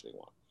of traction they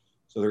want.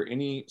 So are there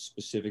any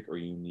specific or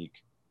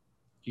unique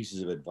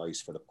pieces of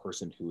advice for the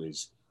person who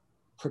is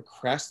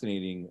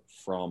procrastinating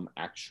from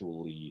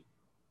actually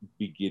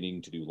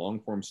beginning to do long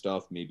form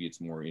stuff? Maybe it's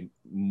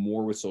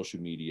more with social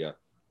media,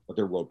 but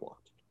they're roadblocked.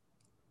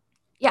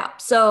 Yeah.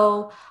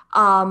 So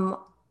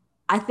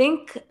I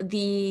think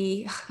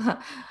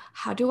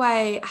how do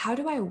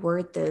I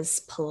word this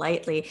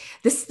politely?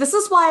 This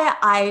is why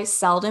I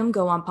seldom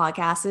go on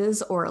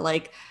podcasts or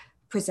like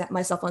present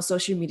myself on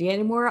social media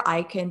anymore.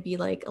 I can be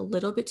like a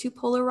little bit too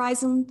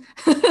polarizing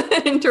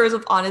in terms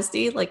of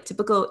honesty, like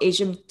typical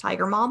Asian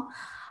tiger mom.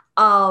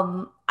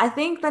 I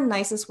think the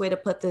nicest way to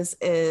put this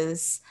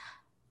is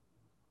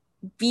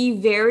be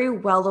very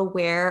well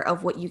aware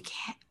of what you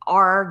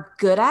are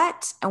good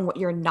at and what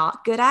you're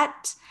not good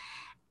at.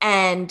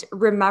 And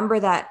remember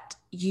that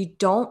you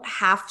don't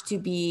have to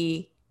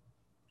be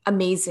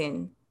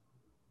amazing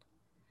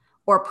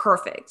or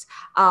perfect.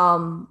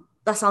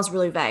 That sounds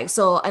really vague.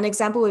 So an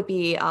example would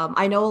be,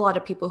 I know a lot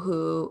of people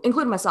who,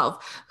 including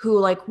myself, who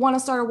like want to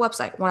start a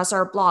website, want to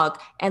start a blog,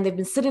 and they've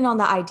been sitting on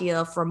the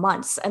idea for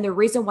months. And the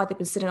reason why they've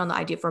been sitting on the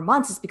idea for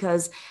months is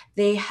because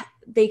they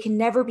can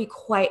never be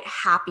quite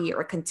happy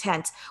or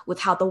content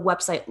with how the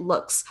website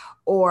looks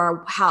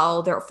or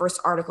how their first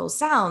article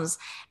sounds.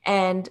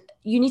 And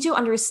you need to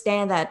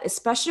understand that,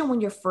 especially when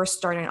you're first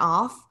starting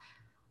off,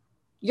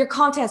 your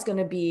content's going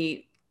to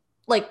be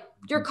like,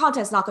 your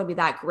content's not going to be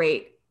that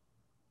great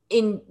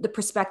in the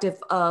perspective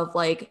of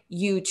like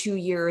you 2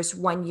 years,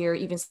 1 year,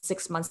 even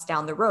 6 months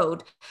down the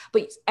road.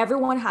 But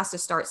everyone has to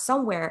start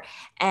somewhere.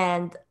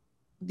 And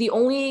the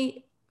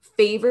only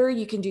favor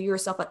you can do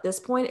yourself at this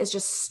point is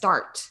just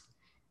start.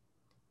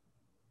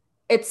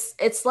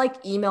 It's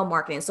like email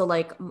marketing. So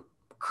like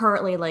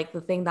currently like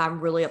the thing that I'm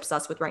really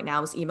obsessed with right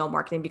now is email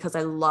marketing because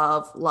I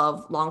love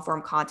long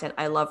form content.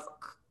 I love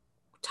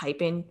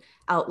typing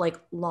out like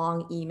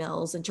long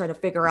emails and trying to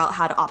figure out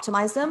how to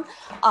optimize them.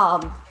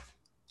 Um,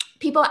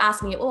 People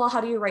ask me, well, how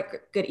do you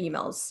write good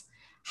emails?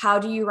 How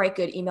do you write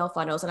good email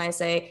funnels? And I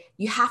say,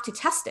 you have to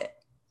test it.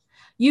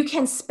 You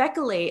can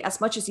speculate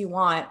as much as you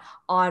want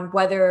on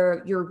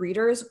whether your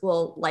readers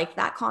will like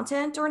that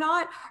content or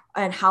not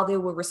and how they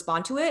will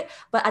respond to it.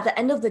 But at the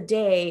end of the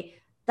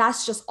day,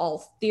 that's just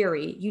all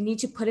theory. You need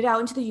to put it out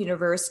into the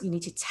universe, you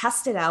need to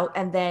test it out,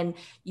 and then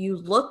you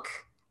look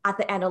at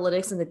the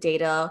analytics and the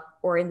data,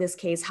 or in this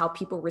case, how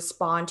people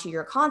respond to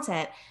your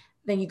content.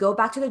 Then you go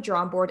back to the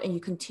drawing board and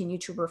you continue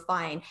to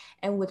refine.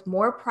 And with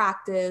more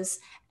practice,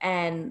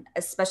 and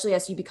especially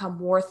as you become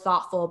more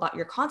thoughtful about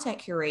your content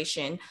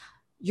curation,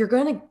 you're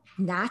going to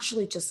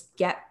naturally just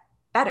get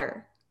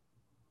better.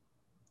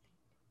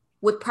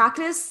 With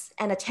practice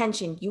and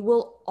attention, you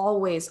will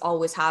always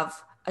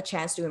have a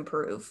chance to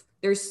improve.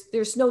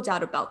 There's no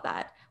doubt about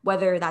that.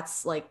 Whether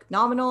that's like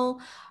nominal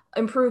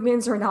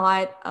improvements or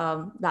not,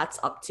 that's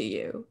up to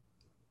you.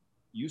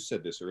 You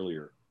said this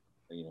earlier,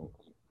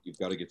 you've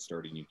got to get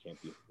started and you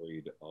can't be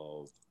afraid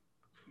of,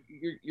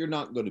 you're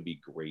not going to be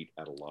great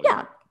at a lot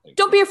of things.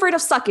 Don't be afraid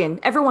of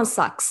sucking. Everyone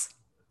sucks.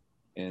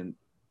 And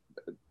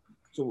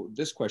so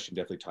this question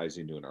definitely ties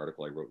into an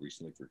article I wrote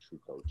recently for True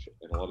Coach,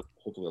 and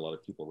hopefully a lot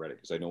of people read it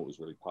because I know it was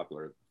really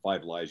popular.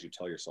 5 lies you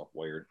tell yourself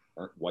why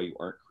you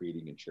aren't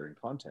creating and sharing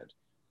content.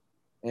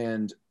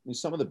 And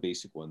some of the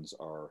basic ones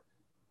are,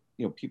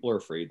 people are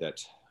afraid that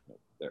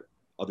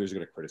others are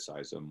going to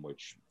criticize them,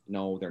 which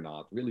no, they're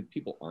not. Really,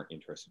 people aren't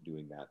interested in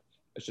doing that.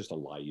 It's just a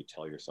lie you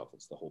tell yourself.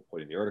 It's the whole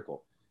point of the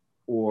article.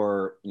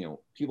 Or,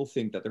 people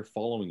think that their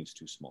following is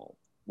too small.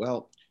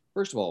 Well,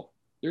 first of all,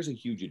 there's a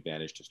huge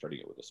advantage to starting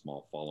it with a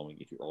small following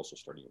if you're also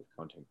starting it with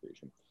content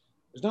creation.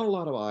 There's not a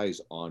lot of eyes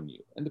on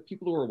you. And the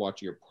people who are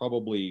watching are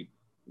probably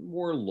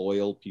more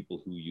loyal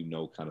people who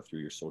kind of through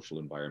your social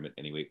environment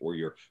anyway, or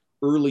your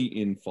early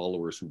in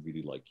followers who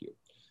really like you.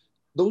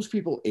 Those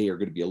people, are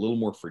going to be a little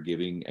more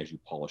forgiving as you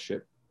polish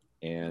it.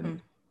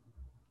 And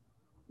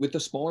with a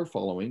smaller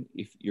following,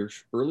 if your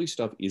early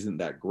stuff isn't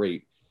that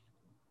great,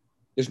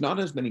 there's not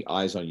as many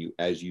eyes on you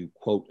as you,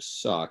 quote,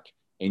 suck,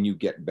 and you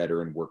get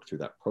better and work through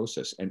that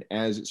process. And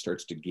as it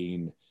starts to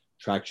gain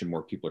traction,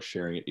 more people are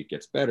sharing it, it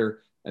gets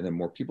better. And then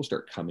more people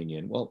start coming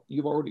in. Well,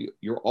 you're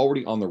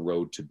already on the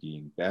road to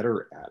being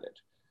better at it.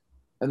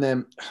 And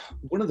then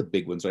one of the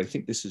big ones, I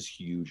think this is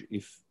huge.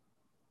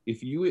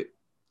 If you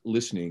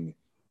listening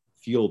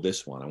feel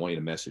this one, I want you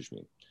to message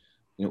me.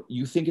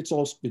 You think it's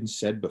all been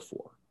said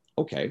before.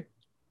 Okay,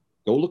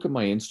 go look at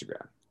my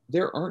Instagram.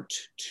 There aren't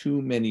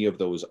too many of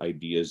those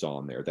ideas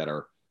on there that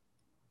are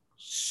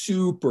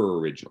super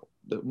original.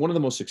 One of the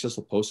most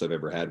successful posts I've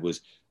ever had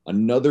was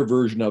another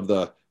version of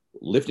the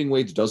lifting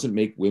weights doesn't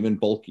make women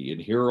bulky,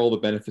 and here are all the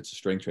benefits of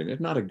strength training. There's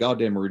not a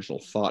goddamn original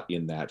thought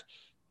in that,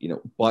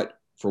 but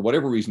for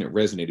whatever reason it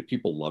resonated.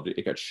 People loved it.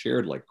 It got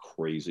shared like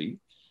crazy,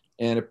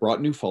 and it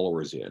brought new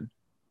followers in.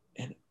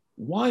 And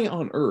why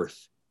on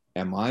earth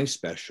am I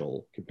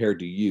special compared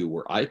to you,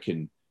 where I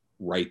can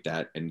write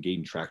that and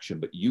gain traction,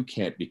 but you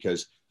can't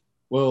because,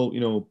 well,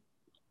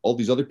 all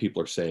these other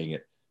people are saying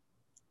it.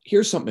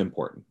 Here's something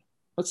important.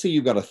 Let's say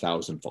you've got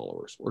 1,000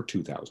 followers or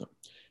 2,000.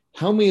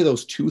 How many of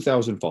those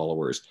 2,000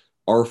 followers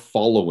are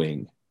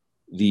following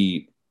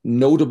the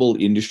notable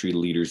industry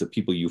leaders, the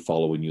people you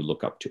follow and you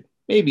look up to?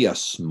 Maybe a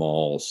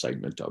small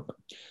segment of them.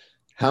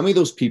 How many of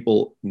those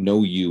people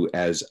know you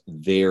as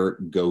their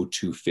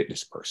go-to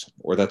fitness person?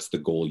 Or that's the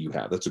goal you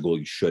have. That's a goal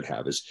you should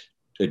have, is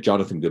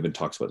Jonathan Goodman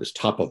talks about this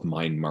top of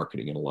mind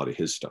marketing in a lot of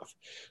his stuff.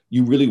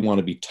 You really want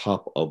to be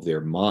top of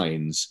their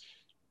minds,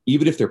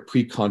 even if they're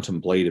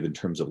pre-contemplative in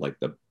terms of like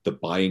the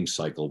buying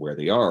cycle where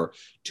they are,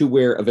 to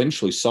where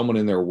eventually someone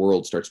in their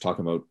world starts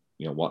talking about,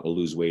 wanting to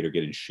lose weight or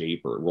get in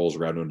shape, or it rolls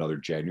around to another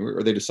January,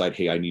 or they decide,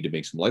 hey, I need to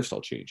make some lifestyle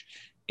change.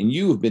 And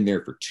you have been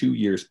there for 2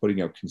 years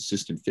putting out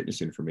consistent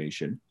fitness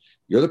information.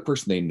 You're the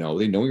person they know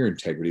your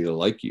integrity, they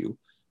like you.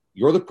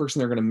 You're the person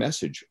they're going to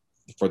message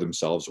for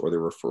themselves or their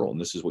referral. And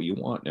this is what you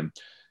want. And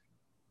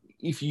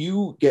if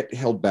you get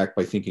held back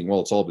by thinking,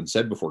 well, it's all been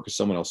said before because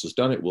someone else has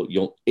done it, well,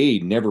 you'll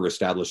never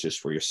establish this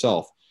for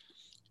yourself.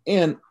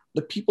 And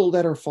the people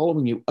that are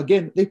following you,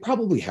 again, they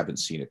probably haven't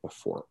seen it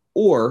before.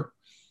 Or,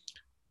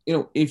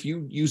 if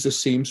you use the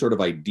same sort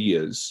of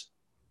ideas,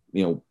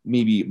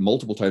 maybe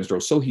multiple times.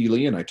 Sohee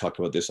Lee and I talked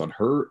about this on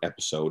her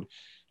episode.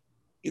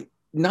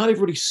 Not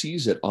everybody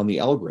sees it on the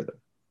algorithm,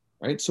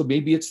 right? So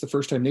maybe it's the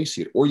first time they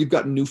see it, or you've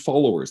got new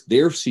followers.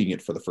 They're seeing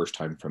it for the first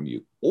time from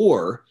you.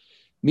 Or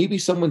maybe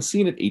someone's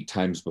seen it 8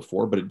 times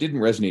before, but it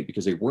didn't resonate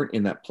because they weren't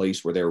in that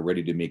place where they were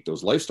ready to make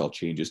those lifestyle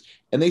changes.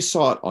 And they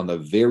saw it on the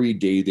very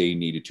day they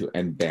needed to.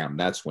 And bam,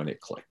 that's when it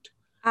clicked.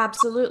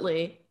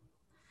 Absolutely.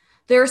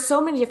 There are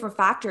so many different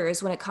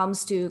factors when it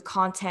comes to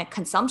content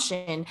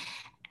consumption.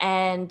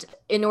 And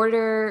in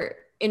order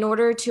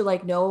to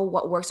like know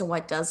what works and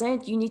what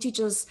doesn't, you need to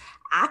just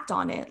act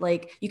on it.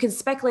 Like you can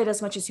speculate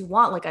as much as you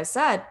want, like I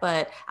said,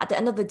 but at the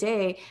end of the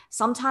day,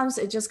 sometimes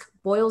it just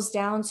boils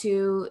down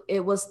to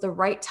it was the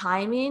right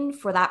timing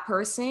for that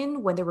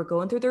person when they were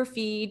going through their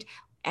feed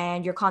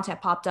and your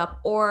content popped up.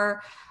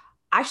 Or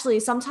actually,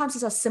 sometimes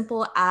it's as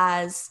simple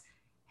as,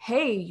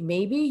 hey,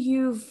 maybe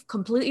you've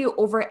completely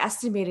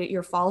overestimated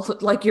your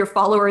your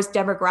followers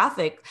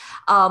demographic.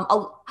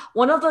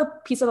 One of the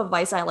piece of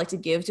advice I like to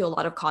give to a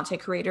lot of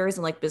content creators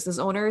and like business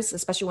owners,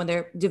 especially when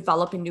they're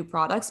developing new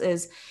products,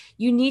 is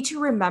you need to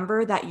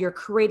remember that you're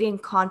creating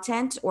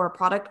content or a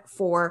product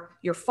for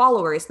your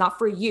followers, not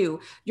for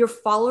you. Your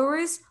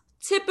followers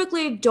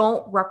typically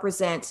don't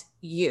represent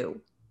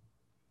you.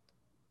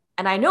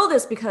 And I know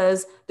this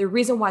because the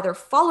reason why they're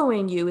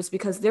following you is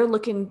because they're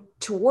looking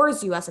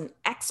towards you as an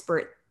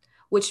expert,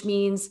 which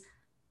means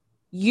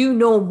you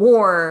know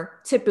more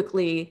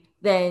typically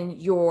than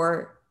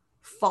your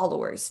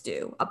followers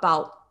do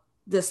about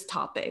this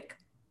topic.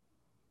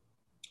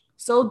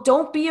 So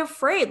don't be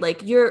afraid.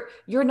 Like you're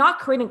not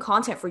creating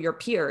content for your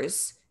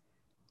peers.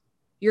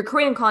 You're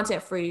creating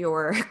content for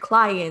your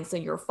clients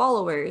and your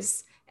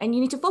followers, and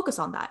you need to focus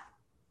on that.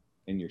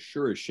 And you're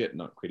sure as shit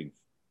not creating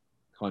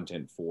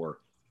content for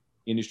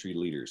industry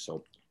leaders.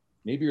 So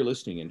maybe you're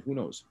listening, and who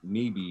knows,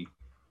 maybe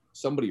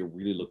somebody you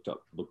really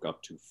look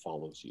up to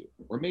follows you,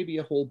 or maybe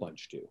a whole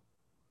bunch do.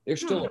 They're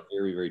still a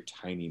very, very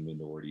tiny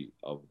minority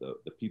of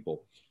the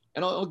people.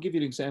 And I'll give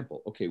you an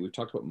example. Okay, we've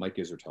talked about Mike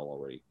Isertel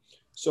already.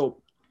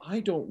 So I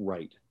don't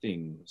write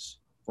things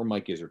for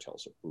Mike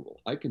Isertel's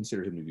approval. I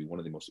consider him to be one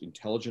of the most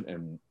intelligent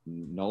and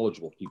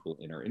knowledgeable people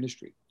in our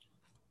industry.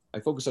 I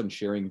focus on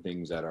sharing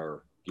things that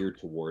are geared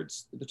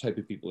towards the type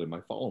of people in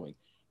my following.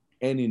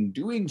 And in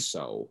doing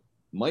so,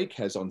 Mike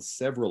has on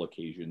several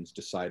occasions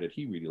decided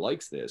he really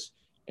likes this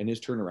and has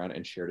turned around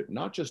and shared it,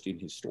 not just in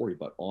his story,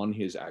 but on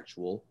his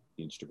actual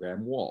Instagram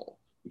wall,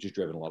 which has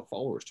driven a lot of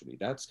followers to me.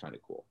 That's kind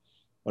of cool.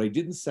 But I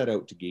didn't set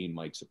out to gain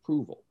Mike's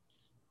approval.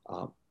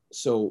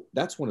 So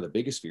that's one of the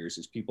biggest fears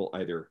is people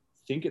either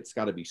think it's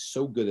got to be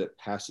so good that it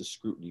passes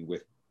scrutiny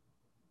with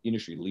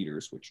industry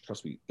leaders, which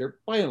trust me, they're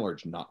by and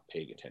large not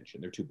paying attention.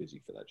 They're too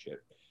busy for that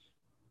shit.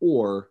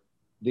 Or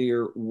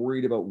they're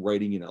worried about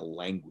writing in a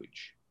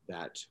language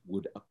that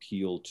would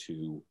appeal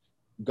to,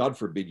 God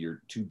forbid,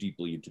 you're too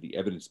deeply into the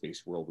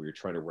evidence-based world where you're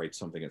trying to write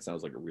something that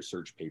sounds like a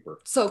research paper.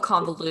 So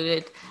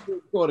convoluted.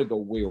 You got to go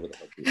way over the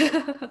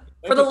head.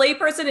 For the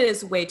layperson, it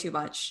is way too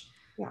much.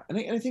 Yeah, and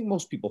I think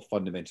most people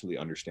fundamentally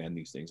understand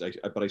these things,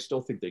 but I still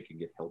think they can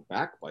get held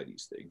back by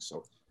these things.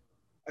 So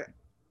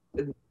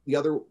the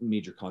other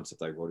major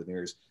concept I wrote in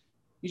there is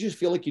you just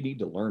feel like you need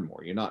to learn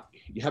more.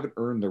 You haven't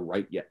earned the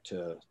right yet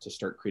to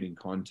start creating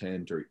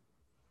content. Or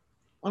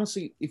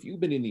honestly, if you've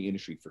been in the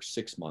industry for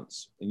 6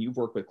 months and you've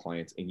worked with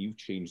clients and you've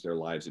changed their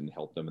lives and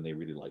helped them and they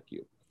really like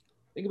you,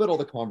 think about all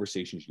the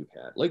conversations you've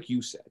had. Like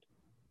you said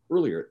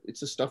earlier,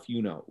 it's the stuff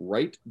you know.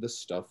 Write the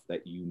stuff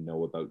that you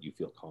know about, you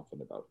feel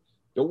confident about.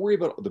 Don't worry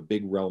about the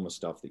big realm of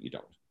stuff that you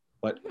don't.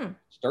 But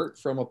start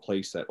from a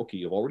place that, okay,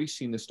 you've already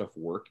seen this stuff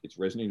work. It's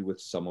resonated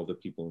with some of the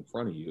people in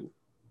front of you.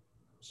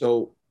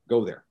 So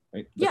go there,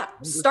 right? Yeah,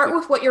 start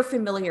with what you're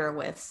familiar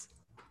with.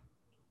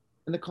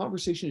 And the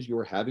conversations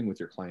you're having with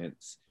your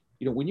clients,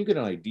 when you get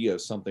an idea of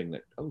something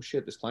that, oh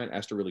shit, this client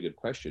asked a really good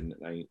question,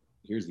 and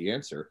here's the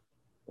answer,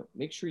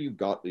 make sure you've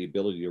got the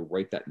ability to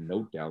write that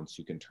note down so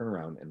you can turn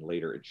around and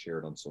later and share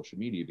it on social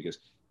media, because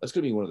that's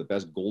going to be one of the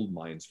best gold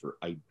mines for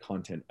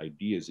content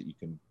ideas that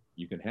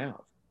you can have.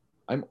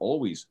 I'm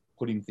always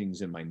putting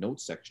things in my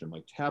notes section of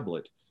my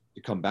tablet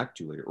to come back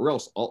to later, or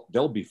else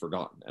they'll be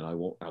forgotten and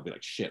I'll be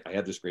like, shit, I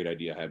had this great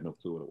idea. I have no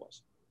clue what it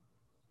was.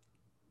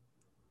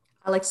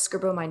 I like to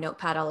scribble in my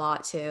notepad a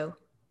lot too.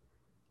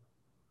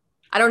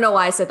 I don't know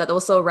why I said that. That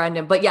was so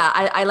random. But yeah,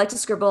 I like to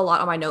scribble a lot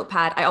on my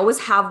notepad. I always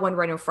have one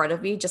right in front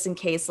of me just in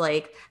case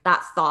like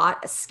that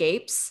thought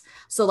escapes.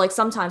 So like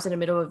sometimes in the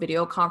middle of a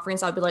video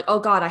conference, I'll be like, oh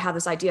God, I have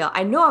this idea.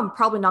 I know I'm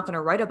probably not going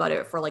to write about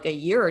it for like a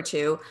year or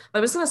two, but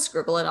I'm just going to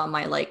scribble it on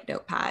my like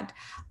notepad.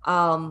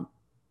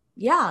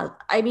 Yeah,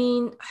 I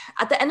mean,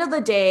 at the end of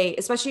the day,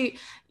 especially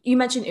you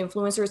mentioned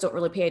influencers don't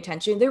really pay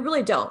attention. They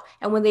really don't.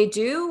 And when they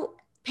do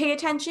pay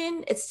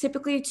attention, it's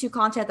typically to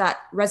content that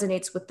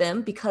resonates with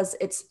them because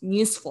it's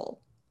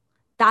useful.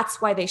 That's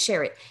why they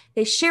share it.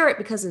 They share it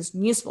because it's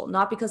useful,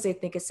 not because they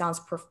think it sounds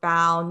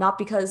profound, not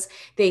because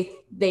they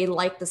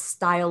like the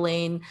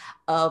styling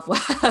of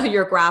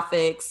your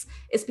graphics.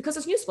 It's because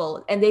it's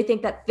useful and they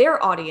think that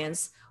their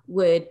audience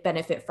would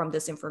benefit from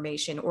this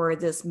information or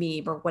this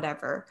meme or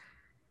whatever.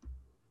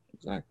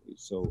 Exactly.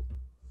 So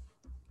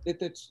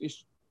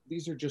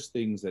these are just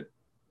things that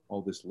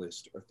all this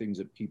list are things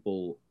that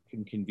people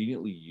can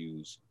conveniently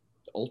use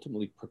to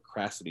ultimately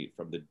procrastinate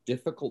from the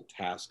difficult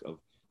task of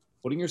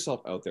putting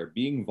yourself out there,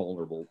 being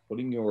vulnerable,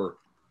 putting your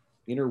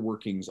inner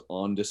workings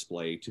on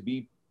display to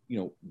be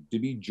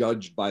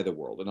judged by the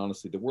world. And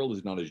honestly, the world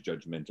is not as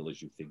judgmental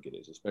as you think it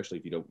is, especially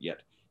if you don't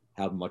yet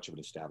have much of an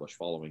established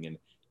following. And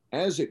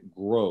as it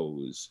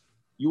grows,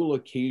 you will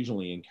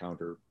occasionally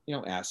encounter,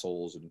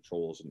 assholes and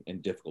trolls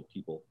and difficult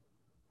people,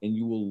 and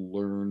you will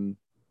learn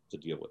to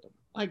deal with them.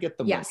 I get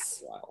them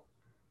once in a while.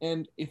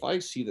 And if I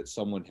see that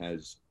someone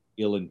has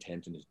ill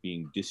intent and is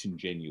being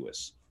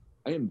disingenuous,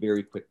 I am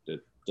very quick to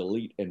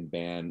delete and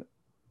ban,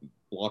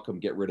 block them,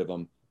 get rid of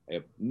them. I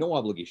have no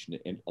obligation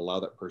to allow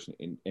that person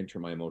to enter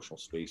my emotional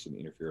space and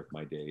interfere with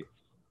my day.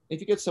 If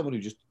you get someone who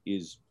just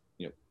is,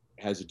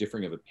 has a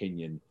differing of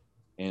opinion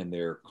and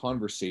they're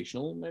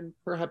conversational and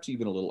perhaps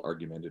even a little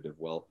argumentative,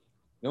 well,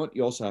 you know what?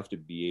 You also have to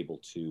be able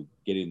to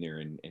get in there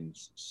and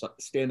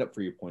stand up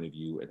for your point of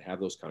view and have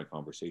those kind of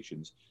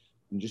conversations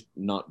and just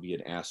not be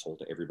an asshole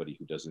to everybody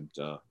who doesn't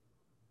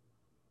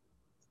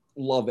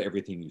love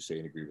everything you say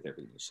and agree with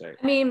everything you say.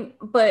 I mean,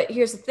 but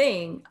here's the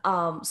thing.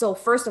 So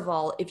first of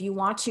all, if you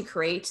want to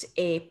create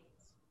a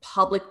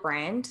public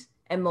brand,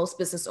 and most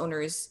business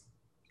owners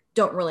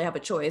don't really have a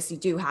choice, you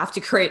do have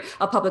to create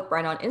a public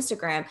brand on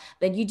Instagram,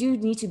 then you do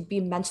need to be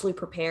mentally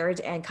prepared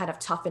and kind of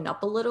toughen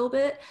up a little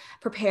bit.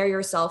 Prepare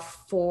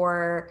yourself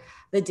for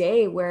the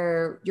day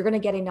where you're going to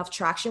get enough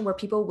traction where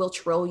people will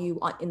troll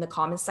you in the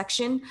comment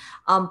section.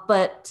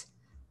 But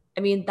I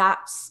mean,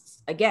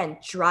 that's again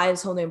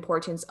drives home the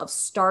importance of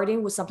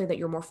starting with something that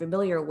you're more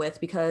familiar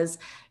with, because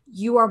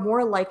you are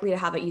more likely to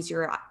have an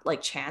easier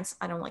chance.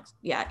 I don't like,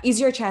 yeah,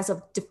 easier chance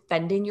of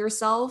defending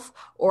yourself,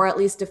 or at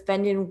least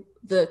defending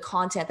the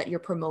content that you're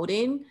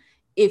promoting,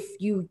 if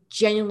you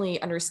genuinely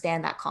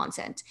understand that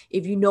content,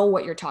 if you know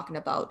what you're talking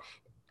about.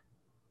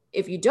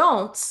 If you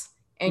don't,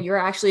 and you're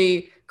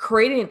actually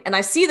creating, and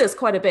I see this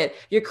quite a bit,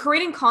 you're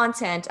creating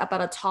content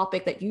about a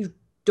topic that you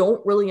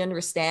don't really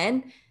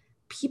understand,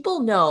 people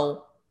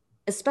know,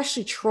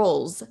 especially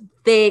trolls,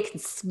 they can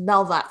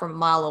smell that from a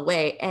mile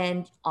away.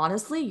 And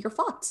honestly, you're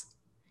fucked.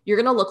 You're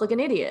going to look like an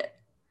idiot.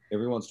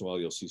 Every once in a while,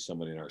 you'll see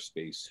someone in our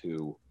space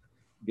who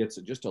gets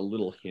just a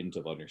little hint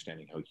of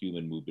understanding how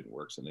human movement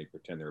works, and they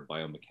pretend they're a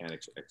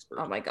biomechanics expert.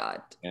 Oh my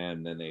God.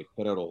 And then they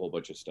put out a whole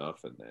bunch of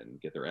stuff and then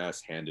get their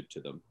ass handed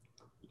to them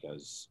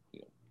because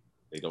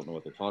they don't know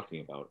what they're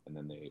talking about, and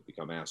then they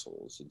become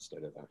assholes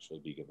instead of actually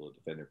being able to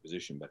defend their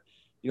position. But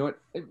you know what?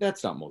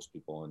 That's not most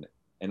people,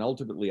 and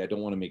ultimately, I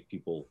don't want to make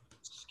people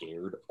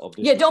scared of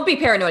this. Yeah, don't be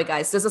paranoid,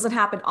 guys. This doesn't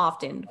happen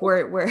often.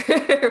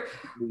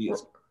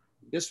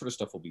 This sort of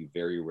stuff will be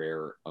very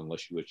rare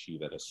unless you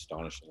achieve an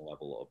astonishing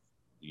level of,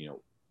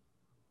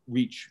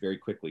 reach very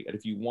quickly. And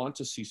if you want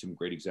to see some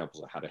great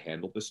examples of how to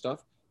handle this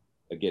stuff,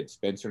 again,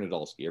 Spencer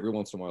Nadolsky, every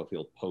once in a while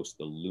he'll post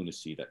the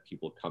lunacy that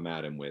people come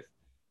at him with,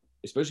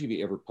 especially if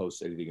he ever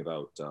posts anything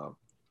about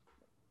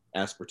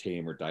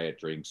aspartame or diet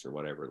drinks or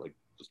whatever, like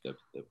just the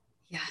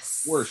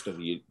yes. worst of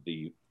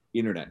the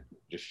internet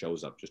just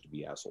shows up just to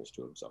be assholes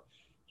to him. So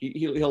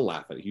he'll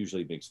laugh at it. He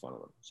usually makes fun of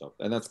them. So,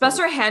 and that's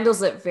Spencer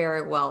handles it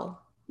very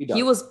well.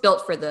 He was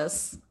built for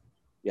this.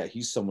 Yeah,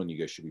 he's someone you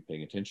guys should be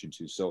paying attention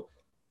to. So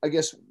I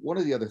guess one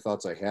of the other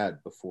thoughts I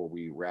had before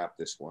we wrap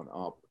this one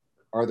up,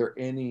 are there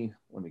any,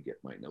 let me get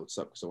my notes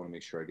up because I want to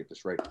make sure I get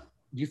this right. Do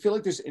you feel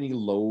like there's any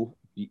low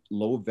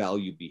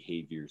value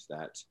behaviors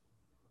that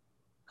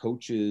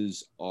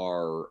coaches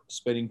are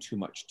spending too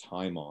much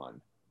time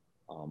on,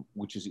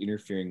 which is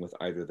interfering with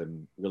either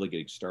them really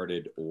getting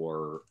started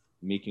or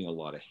making a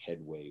lot of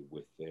headway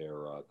with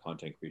their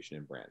content creation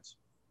and brands?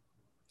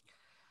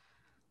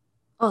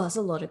 Oh, that's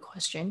a loaded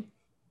question.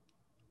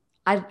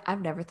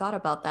 I've never thought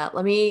about that.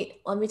 Let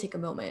me take a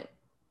moment.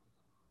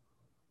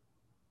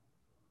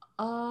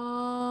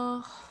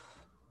 I'll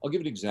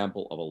give an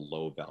example of a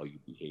low value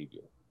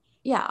behavior.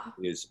 Yeah.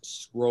 Is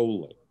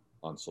scrolling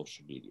on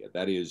social media.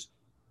 That is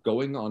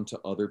going onto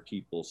other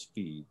people's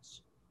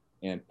feeds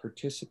and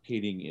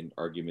participating in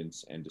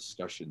arguments and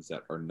discussions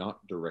that are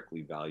not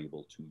directly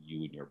valuable to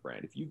you and your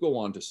brand. If you go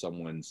onto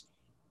someone's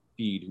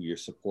feed who you're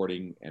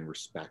supporting and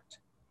respect,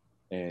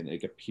 and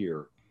like a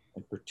peer,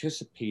 and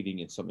participating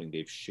in something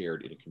they've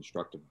shared in a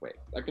constructive way,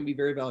 that can be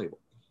very valuable.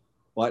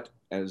 But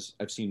as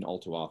I've seen all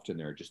too often,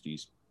 there are just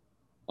these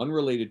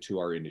unrelated to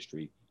our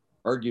industry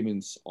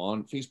arguments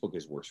on Facebook.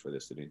 Is worse for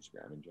this than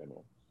Instagram in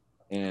general.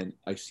 And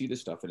I see this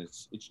stuff, and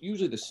it's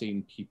usually the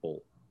same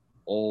people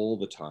all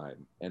the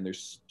time. And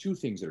there's two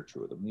things that are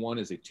true of them. One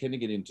is they tend to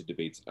get into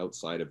debates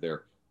outside of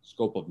their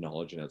scope of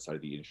knowledge and outside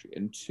of the industry.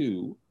 And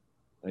two,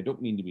 and I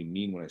don't mean to be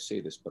mean when I say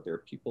this, but there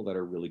are people that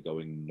are really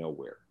going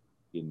nowhere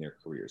in their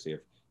careers.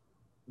 They're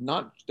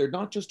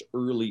not just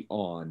early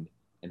on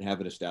and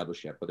haven't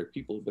established yet, but they're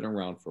people who've been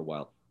around for a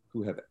while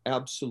who have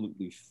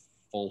absolutely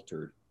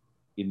faltered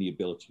in the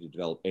ability to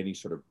develop any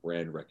sort of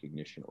brand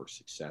recognition or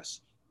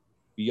success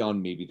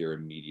beyond maybe their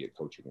immediate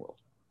coaching world.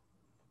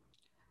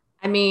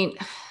 I mean,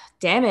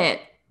 damn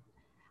it.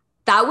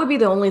 That would be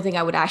the only thing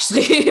I would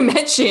actually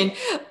mention.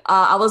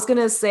 I was going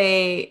to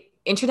say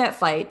internet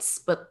fights,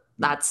 but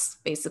that's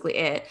basically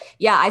it.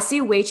 Yeah, I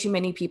see way too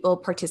many people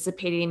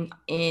participating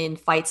in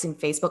fights in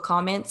Facebook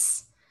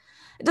comments.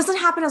 It doesn't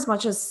happen as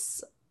much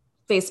as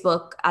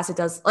Facebook as it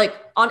does like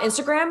on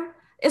Instagram.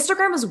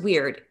 Instagram is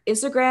weird.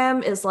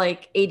 Instagram is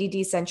like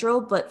ADD central,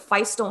 but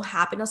fights don't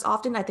happen as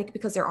often, I think,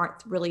 because there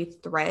aren't really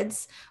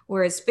threads.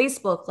 Whereas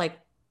Facebook, like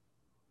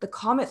the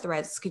comment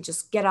threads can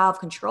just get out of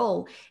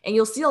control. And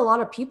you'll see a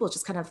lot of people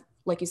just kind of,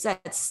 like you said,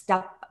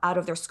 step out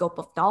of their scope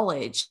of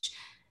knowledge.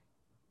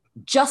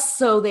 just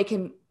so they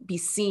can be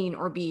seen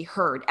or be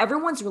heard.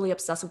 Everyone's really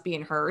obsessed with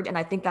being heard. And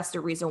I think that's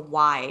the reason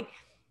why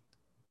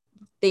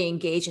they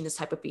engage in this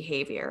type of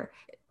behavior.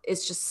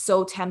 It's just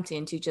so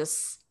tempting to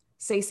just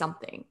say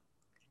something,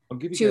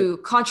 to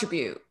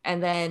contribute,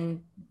 and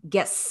then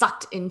get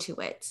sucked into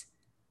it.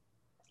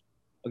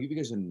 I'll give you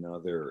guys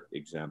another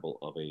example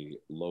of a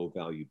low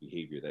value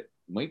behavior that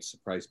might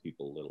surprise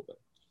people a little bit.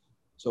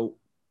 So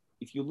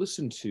if you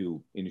listen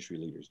to industry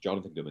leaders,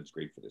 Jonathan Goodman's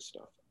great for this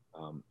stuff.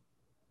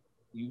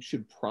 You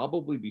should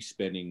probably be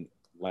spending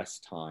less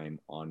time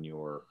on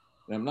your,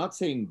 and I'm not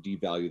saying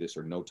devalue this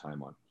or no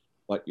time on,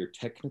 but your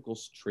technical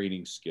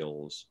training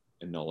skills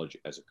and knowledge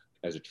as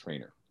a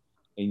trainer.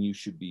 And you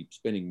should be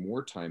spending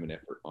more time and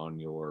effort on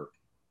your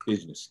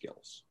business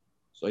skills.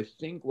 So I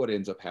think what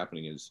ends up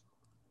happening is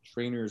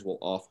trainers will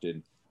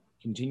often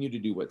continue to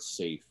do what's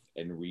safe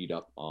and read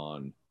up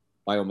on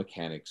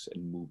biomechanics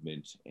and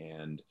movement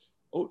and,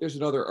 oh, there's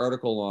another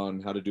article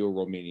on how to do a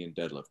Romanian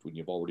deadlift when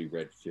you've already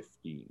read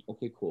 15.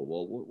 Okay, cool.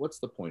 Well, what's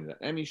the point of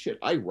that? I mean, shit,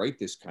 I write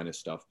this kind of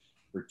stuff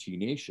for T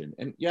Nation.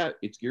 And yeah,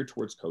 it's geared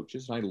towards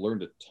coaches. And I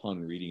learned a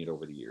ton reading it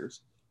over the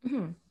years.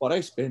 Mm-hmm. But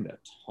I spend a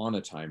ton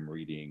of time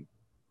reading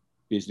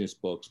business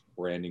books,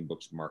 branding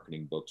books,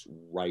 marketing books,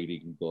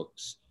 writing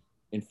books,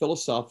 and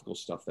philosophical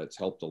stuff that's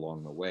helped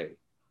along the way.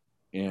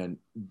 And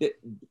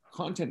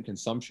content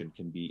consumption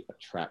can be a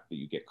trap that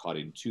you get caught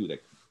into that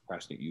can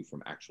procrastinate you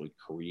from actually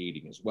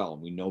creating as well.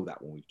 And we know that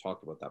when we've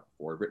talked about that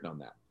before, I've written on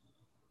that.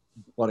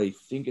 But I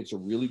think it's a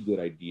really good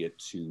idea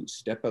to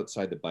step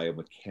outside the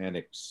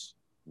biomechanics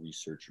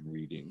research and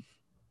reading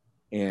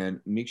and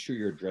make sure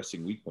you're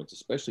addressing weak points,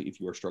 especially if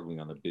you are struggling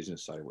on the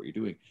business side of what you're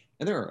doing.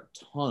 And there are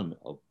a ton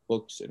of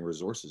books and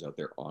resources out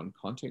there on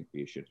content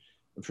creation.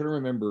 I'm trying to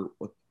remember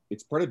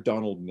it's part of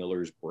Donald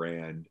Miller's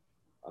brand.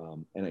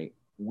 And I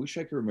wish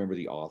I could remember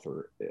the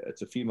author.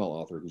 It's a female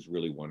author who's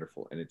really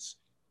wonderful. And it's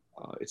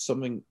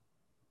something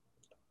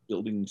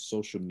building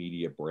social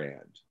media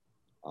brand.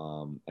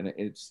 And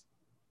it's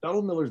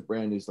Donald Miller's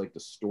brand is like the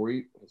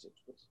story. What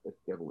the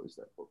devil is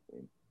that book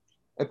name?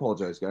 I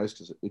apologize, guys,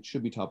 because it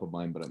should be top of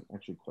mind, but I'm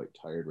actually quite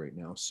tired right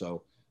now.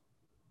 So,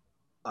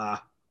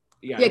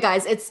 yeah,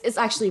 guys, it's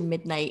actually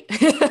midnight,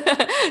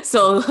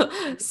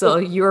 so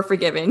you are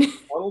forgiven.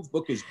 Donald's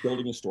book is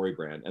Building a Story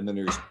Brand, and then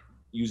there's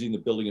using the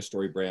Building a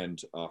Story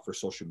Brand for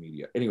social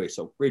media. Anyway,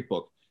 so great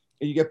book,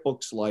 and you get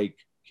books like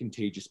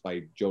Contagious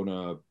by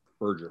Jonah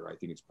Berger, I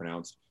think it's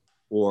pronounced,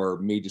 or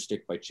Made to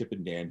Stick by Chip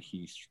and Dan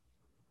Heath,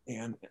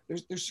 and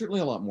there's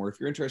certainly a lot more. If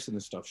you're interested in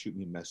this stuff, shoot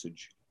me a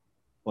message.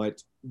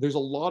 But there's a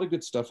lot of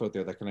good stuff out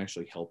there that can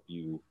actually help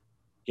you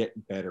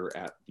get better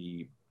at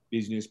the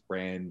business,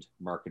 brand,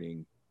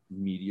 marketing,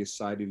 media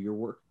side of your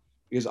work.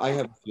 Because I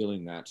have a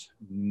feeling that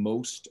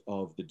most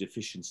of the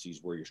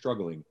deficiencies where you're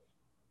struggling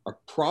are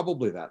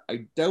probably that.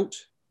 I doubt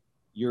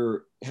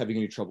you're having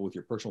any trouble with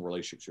your personal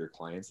relationships with your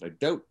clients. And I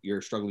doubt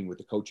you're struggling with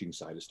the coaching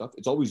side of stuff.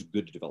 It's always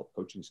good to develop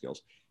coaching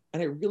skills.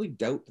 And I really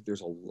doubt that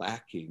there's a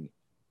lacking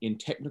in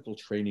technical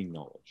training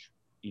knowledge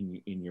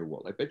in your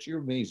world. I bet you're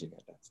amazing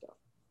at that stuff.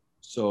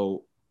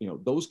 So,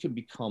 those can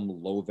become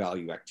low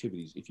value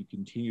activities if you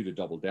continue to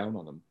double down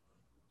on them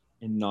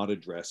and not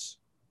address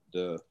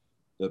the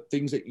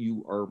things that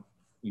you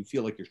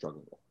feel like you're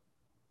struggling with.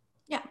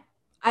 Yeah.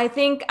 I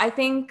think,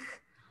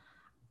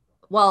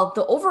 well,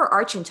 the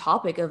overarching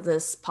topic of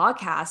this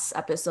podcast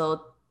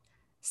episode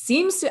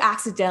seems to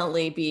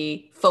accidentally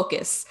be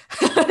focus.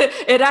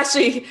 It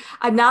actually,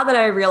 now that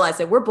I realize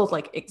it, we're both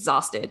like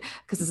exhausted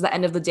because it's the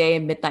end of the day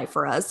and midnight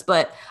for us,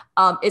 but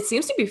it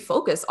seems to be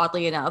focus,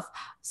 oddly enough.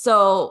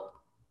 So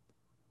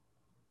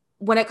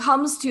when it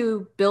comes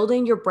to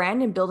building your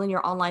brand and building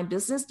your online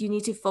business, you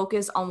need to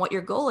focus on what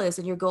your goal is.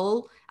 And your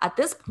goal at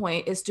this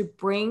point is to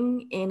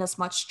bring in as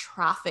much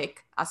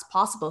traffic as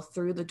possible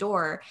through the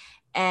door.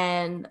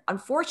 And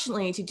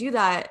unfortunately, to do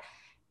that,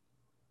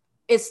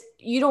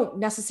 you don't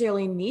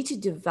necessarily need to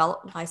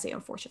develop, I say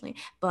unfortunately,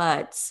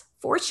 but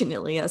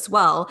fortunately as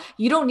well,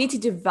 you don't need to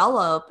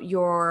develop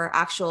your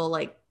actual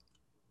like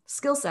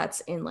skill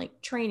sets in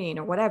like training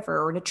or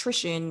whatever, or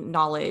nutrition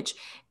knowledge.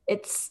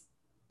 It's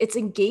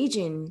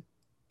engaging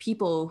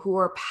people who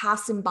are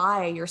passing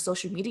by your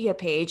social media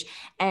page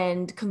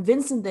and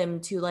convincing them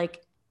to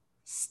like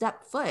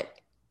step foot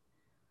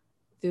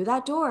through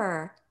that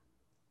door,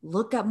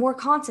 look at more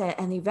content,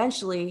 and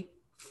eventually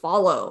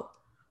follow.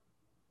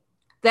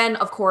 Then,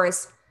 of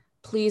course,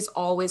 please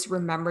always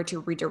remember to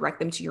redirect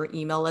them to your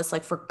email list.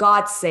 Like, for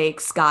God's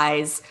sakes,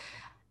 guys,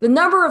 the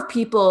number of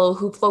people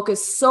who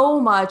focus so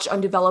much on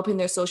developing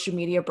their social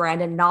media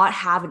brand and not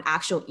have an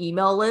actual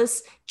email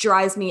list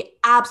drives me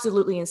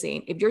absolutely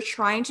insane. If you're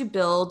trying to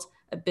build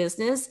a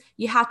business,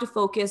 you have to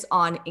focus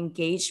on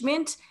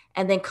engagement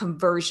and then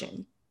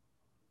conversion.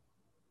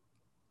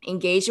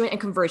 Engagement and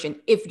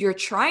conversion. If you're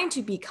trying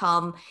to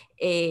become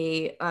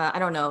an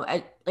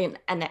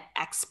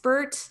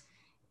expert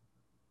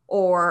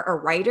or a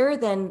writer,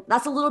 then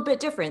that's a little bit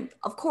different.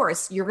 Of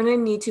course, you're going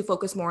to need to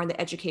focus more on the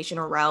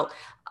educational route.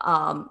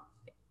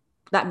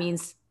 That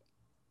means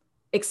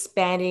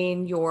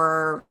expanding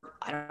your,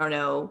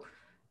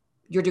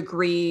 your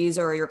degrees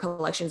or your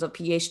collections of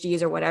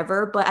PhDs or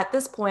whatever. But at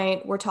this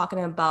point, we're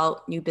talking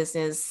about new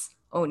business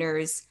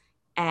owners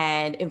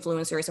and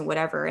influencers and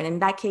whatever. And in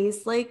that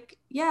case, like,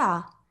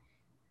 yeah,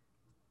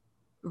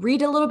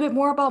 read a little bit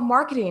more about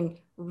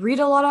marketing, read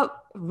a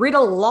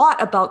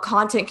lot about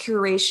content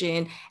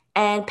curation,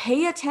 and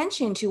pay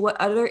attention to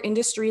what other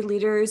industry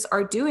leaders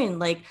are doing.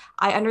 Like,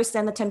 I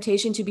understand the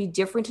temptation to be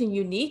different and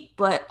unique,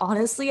 but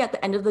honestly, at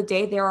the end of the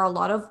day, there are a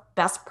lot of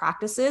best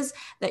practices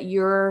that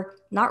you're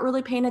not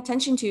really paying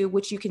attention to,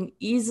 which you can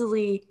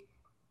easily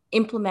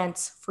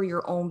implement for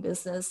your own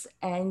business.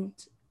 And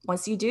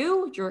once you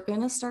do, you're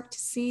going to start to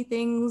see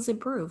things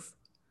improve.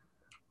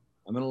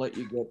 I'm going to let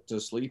you get to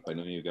sleep. I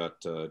know you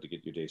got to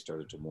get your day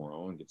started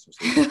tomorrow and get some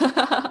sleep.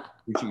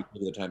 Appreciate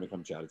you the time to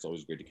come chat. It's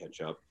always great to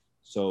catch up.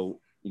 So,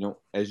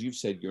 as you've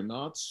said, you're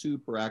not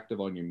super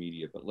active on your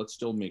media, but let's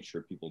still make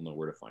sure people know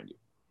where to find you.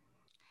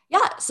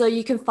 Yeah, so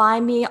you can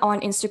find me on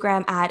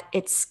Instagram at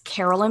it's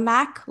Carolyn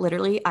Mack,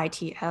 literally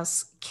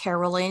ITS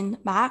Carolyn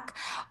Mack,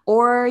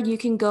 or you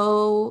can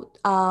go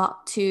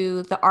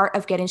to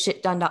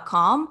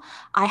theartofgettingshitdone.com.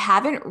 I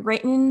haven't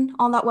written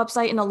on that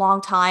website in a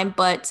long time,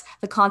 but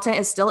the content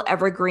is still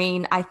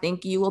evergreen. I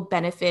think you will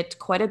benefit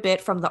quite a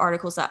bit from the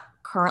articles that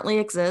currently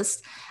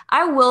exist.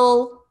 I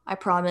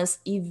promise,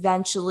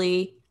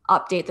 eventually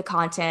update the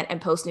content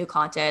and post new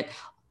content.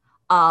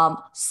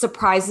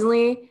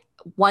 Surprisingly,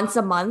 once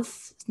a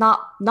month,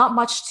 not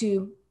much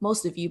to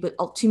most of you, but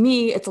to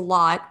me, it's a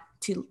lot.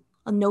 To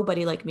a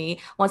nobody like me,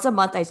 once a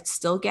month, I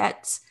still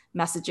get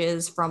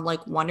messages from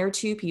like one or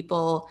two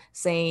people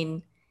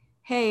saying,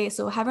 "Hey,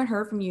 so I haven't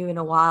heard from you in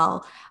a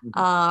while.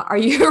 Are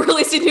you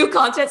releasing new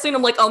content soon?"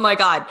 I'm like, "Oh my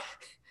God,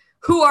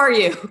 who are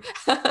you?"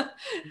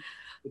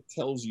 It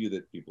tells you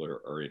that people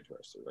are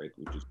interested, right?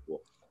 Which is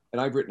cool. And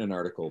I've written an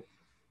article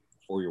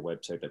for your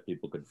website that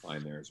people can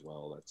find there as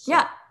well.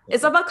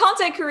 It's about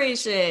content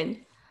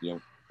creation.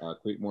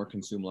 Create more,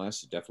 consume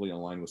less. Definitely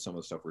aligned with some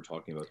of the stuff we're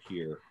talking about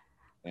here,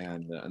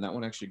 and that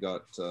one actually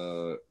got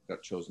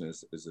chosen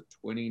as a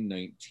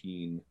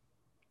 2019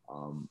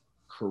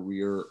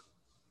 career.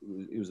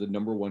 It was the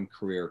number one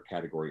career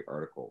category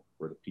article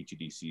for the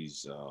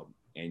PTDC's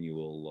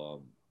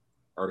annual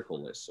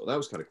article list. So that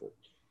was kind of cool.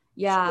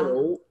 Yeah.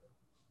 So,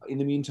 in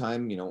the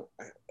meantime,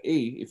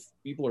 if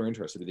people are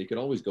interested, they could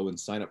always go and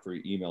sign up for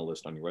your email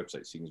list on your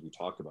website, seeing as we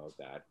talked about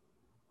that.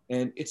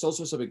 And it's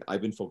also something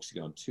I've been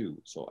focusing on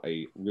too. So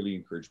I really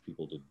encourage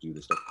people to do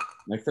this stuff.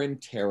 My friend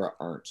Tara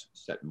Arndt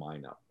set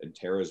mine up, and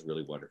Tara is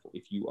really wonderful.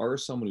 If you are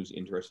someone who's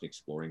interested in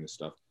exploring this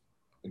stuff,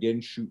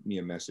 again, shoot me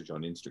a message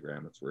on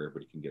Instagram. That's where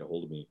everybody can get a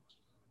hold of me.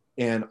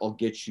 And I'll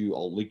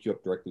link you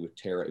up directly with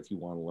Tara if you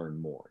want to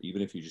learn more.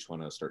 Even if you just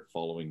want to start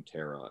following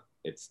Tara,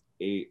 it's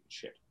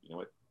shit. You know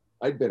what?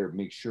 I'd better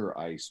make sure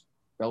I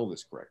spell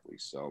this correctly.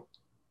 So,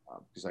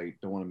 because I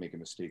don't want to make a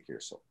mistake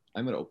here. So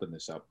I'm going to open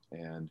this up.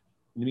 And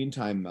in the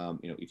meantime,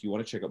 if you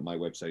want to check out my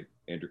website,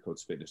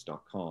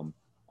 andrewcoatesfitness.com,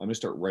 I'm going to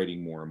start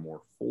writing more and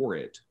more for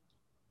it.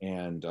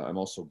 And I'm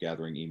also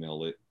gathering an email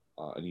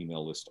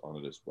list on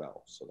it as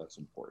well. So that's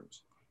important.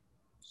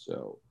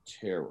 So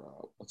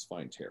Tara, let's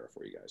find Tara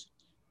for you guys.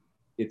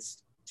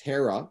 It's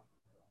Tara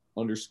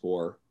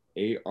 _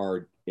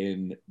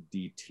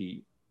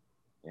 ARNDT.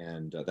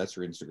 And that's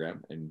her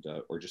Instagram. And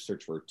or just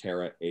search for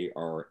Tara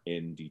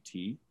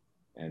ARNDT.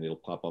 And it'll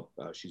pop up.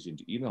 She's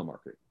into email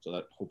marketing. So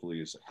that hopefully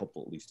is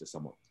helpful, at least to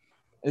someone.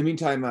 In the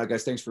meantime,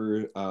 guys, thanks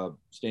for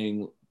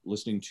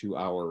listening to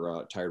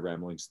our Tired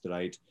Ramblings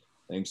tonight.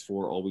 Thanks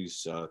for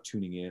always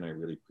tuning in. I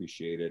really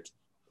appreciate it.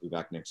 We'll be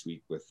back next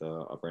week with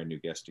a brand new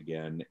guest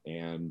again.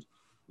 And in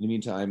the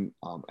meantime,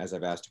 as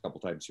I've asked a couple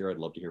times here, I'd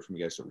love to hear from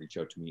you guys. So reach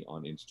out to me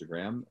on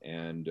Instagram.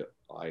 And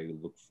I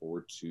look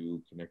forward to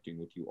connecting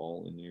with you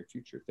all in the near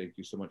future. Thank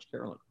you so much,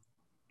 Carolyn.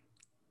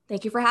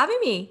 Thank you for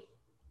having me.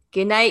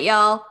 Good night,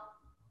 y'all.